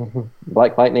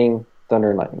 Black Lightning, Thunder,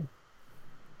 and Lightning.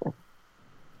 Yeah.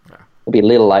 It'll be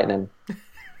Little Lightning.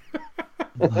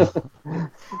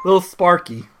 Little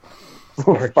Sparky.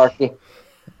 Sparky.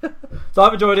 So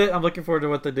I've enjoyed it. I'm looking forward to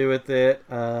what they do with it.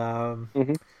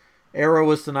 Arrow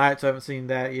was tonight, so I haven't seen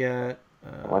that yet.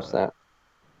 Watch that.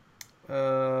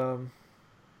 I'm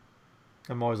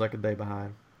always like a day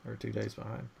behind or 2 days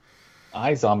behind.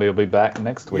 iZombie will be back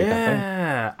next week.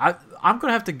 Yeah, I'm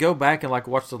gonna have to go back and like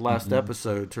watch the last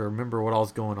episode to remember what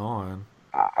all's going on.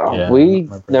 We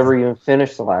never even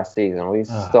finished the last season. We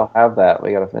still have that.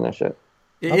 We got to finish it.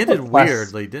 It ended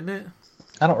weirdly, didn't it?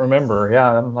 I don't remember.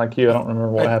 Yeah, I'm like you. I don't remember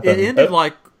what happened. It ended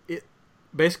like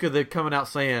basically they're coming out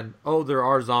saying, "Oh, there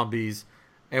are zombies,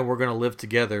 and we're gonna live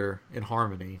together in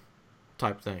harmony,"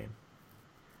 type thing.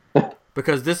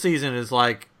 Because this season is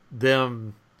like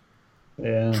them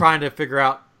trying to figure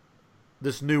out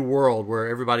this new world where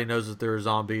everybody knows that there are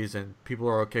zombies and people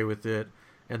are okay with it,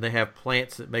 and they have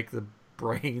plants that make the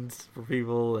brains for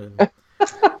people. And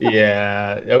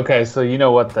yeah, okay. So you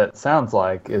know what that sounds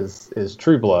like is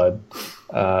True Blood,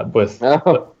 with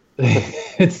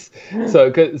it's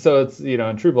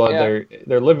in True Blood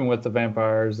they're living with the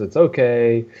vampires. It's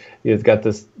okay. You've got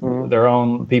this their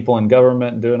own people in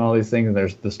government doing all these things, and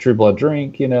there's this True Blood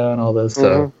drink, and all this.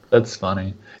 So that's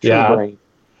funny. True Brain.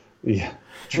 Yeah,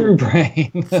 True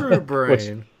Brain. True Brain.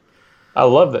 Which, I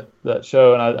love that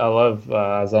show, and I love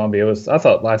Zombie. I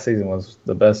thought last season was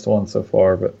the best one so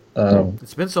far, but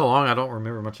it's been so long I don't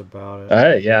remember much about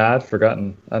it. I'd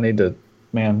forgotten. I need to,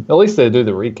 man. At least they do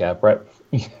the recap, right?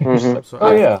 So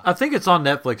I think it's on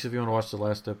Netflix if you want to watch the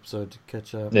last episode to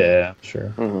catch up. Yeah,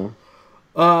 sure.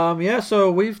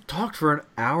 So we've talked for an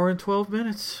hour and 12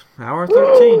 minutes. Hour and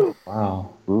 13.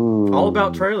 Wow. Ooh. All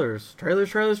about trailers.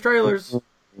 Trailers.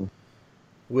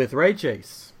 With Ray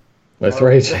Chase. With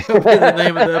Ray Chase. That'll be the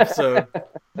name of the episode.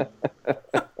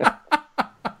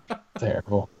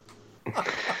 Terrible.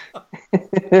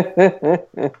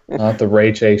 Not the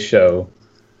Ray Chase show.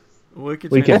 We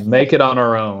can make it on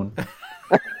our own.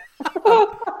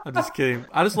 I'm just kidding.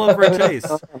 I just love Ray Chase.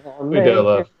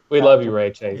 We love you,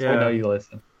 Ray Chase. Yeah. We know you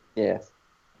listen. Yes.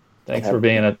 Thanks for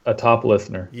being a top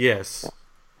listener. Yes.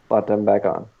 Let them back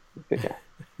on. Good guy.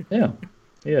 Yeah.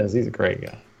 He is. He's a great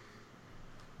guy.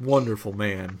 Wonderful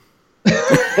man.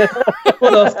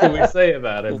 What else can we say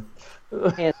about him?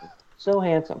 Handsome. So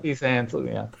handsome. He's handsome,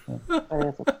 yeah.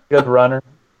 Handsome. Good runner.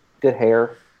 Good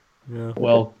hair. Yeah.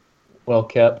 Well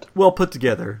kept. Well put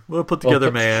together.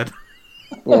 Man.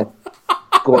 Yeah.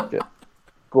 Gorgeous.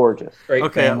 Great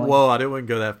okay, family. whoa, I wouldn't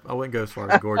go as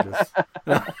far as gorgeous.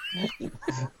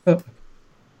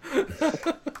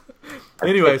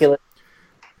 Anyways.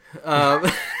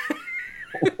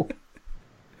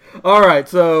 All right,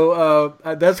 so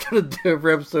that's going to do it for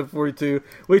episode 42.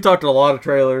 We talked a lot of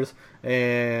trailers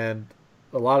and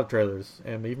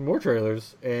even more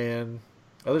trailers and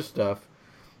other stuff.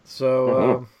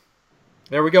 So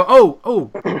there we go.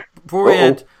 Oh, before we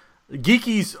end,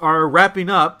 Geekies are wrapping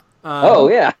up.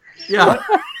 Yeah. Yeah.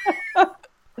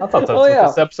 I thought that's what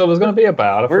this episode was going to be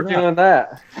about. We're doing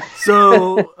that.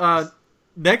 So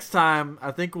next time,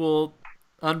 I think we'll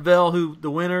unveil who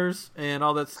the winners and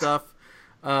all that stuff.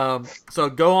 So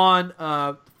go on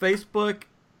Facebook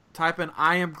type in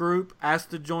I am group, ask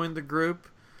to join the group.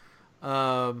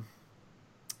 And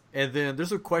then there's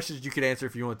some questions you can answer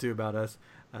if you want to about us,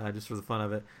 just for the fun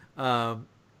of it.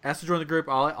 Ask to join the group.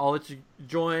 I'll let you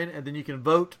join, and then you can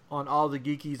vote on all the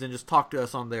geekies and just talk to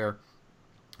us on there.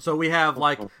 So we have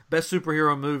like best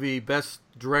superhero movie, best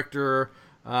director,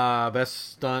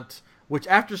 best stunt. Which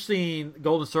after seeing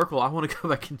Golden Circle, I want to go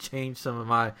back and change some of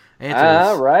my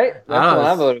answers. Right. That's what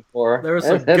I voted for. There were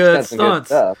some good stunts.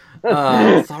 So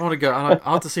I want to go. I'll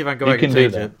have to see if I can go back and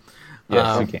change it.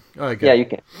 Yes, you can. All right, good. Yeah, you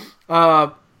can.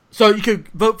 So you could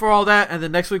vote for all that, and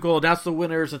then next week we'll announce the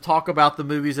winners and talk about the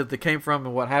movies that they came from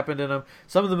and what happened in them.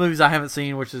 Some of the movies I haven't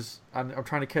seen, which is I'm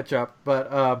trying to catch up.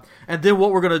 But and then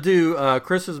what we're gonna do,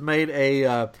 Chris has made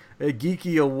a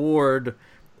geeky award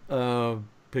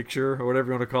picture or whatever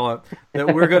you want to call it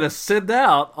that we're gonna send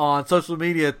out on social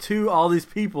media to all these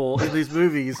people in these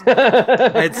movies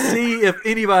and see if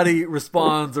anybody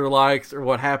responds or likes or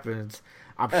what happens.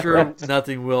 I'm sure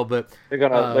nothing will, but they're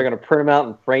gonna print them out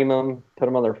and frame them, put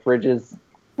them on their fridges.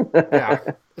 Yeah.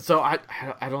 So I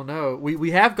don't know.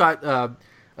 We have got a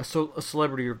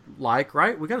celebrity like,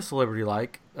 right? We got a celebrity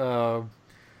like. Yeah,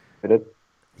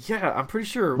 I'm pretty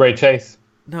sure. Ray Chase.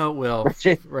 No, well,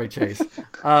 Ray Chase.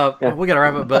 Yeah. We got to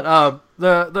wrap up, but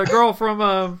the girl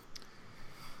from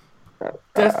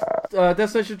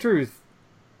Destination Truth.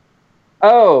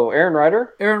 Oh, Aaron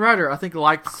Ryder? Aaron Ryder, I think,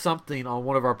 liked something on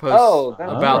one of our posts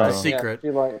about The Secret.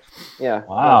 Yeah.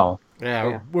 Wow.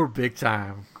 Yeah, we're big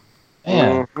time.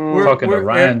 Man, we're talking to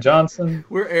Ryan Johnson.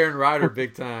 We're Aaron Ryder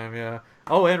big time, yeah.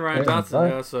 Oh, and Ryan Johnson,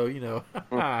 yeah, so, you know.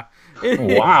 Wow.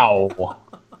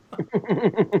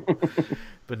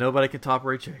 But nobody can top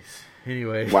Ray Chase.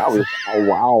 Anyway. Wow.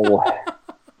 Wow.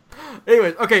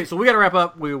 Anyways, okay, so we got to wrap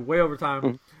up. We're way over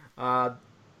time.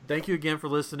 Thank you again for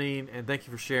listening, and thank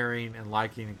you for sharing and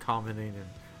liking and commenting and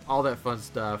all that fun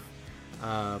stuff.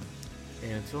 And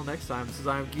until next time, this is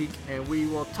I Am Geek, and we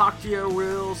will talk to you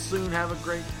real soon. Have a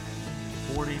great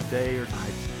morning, day, or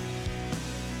night.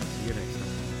 See you next time.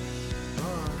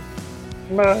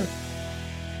 Bye. Bye.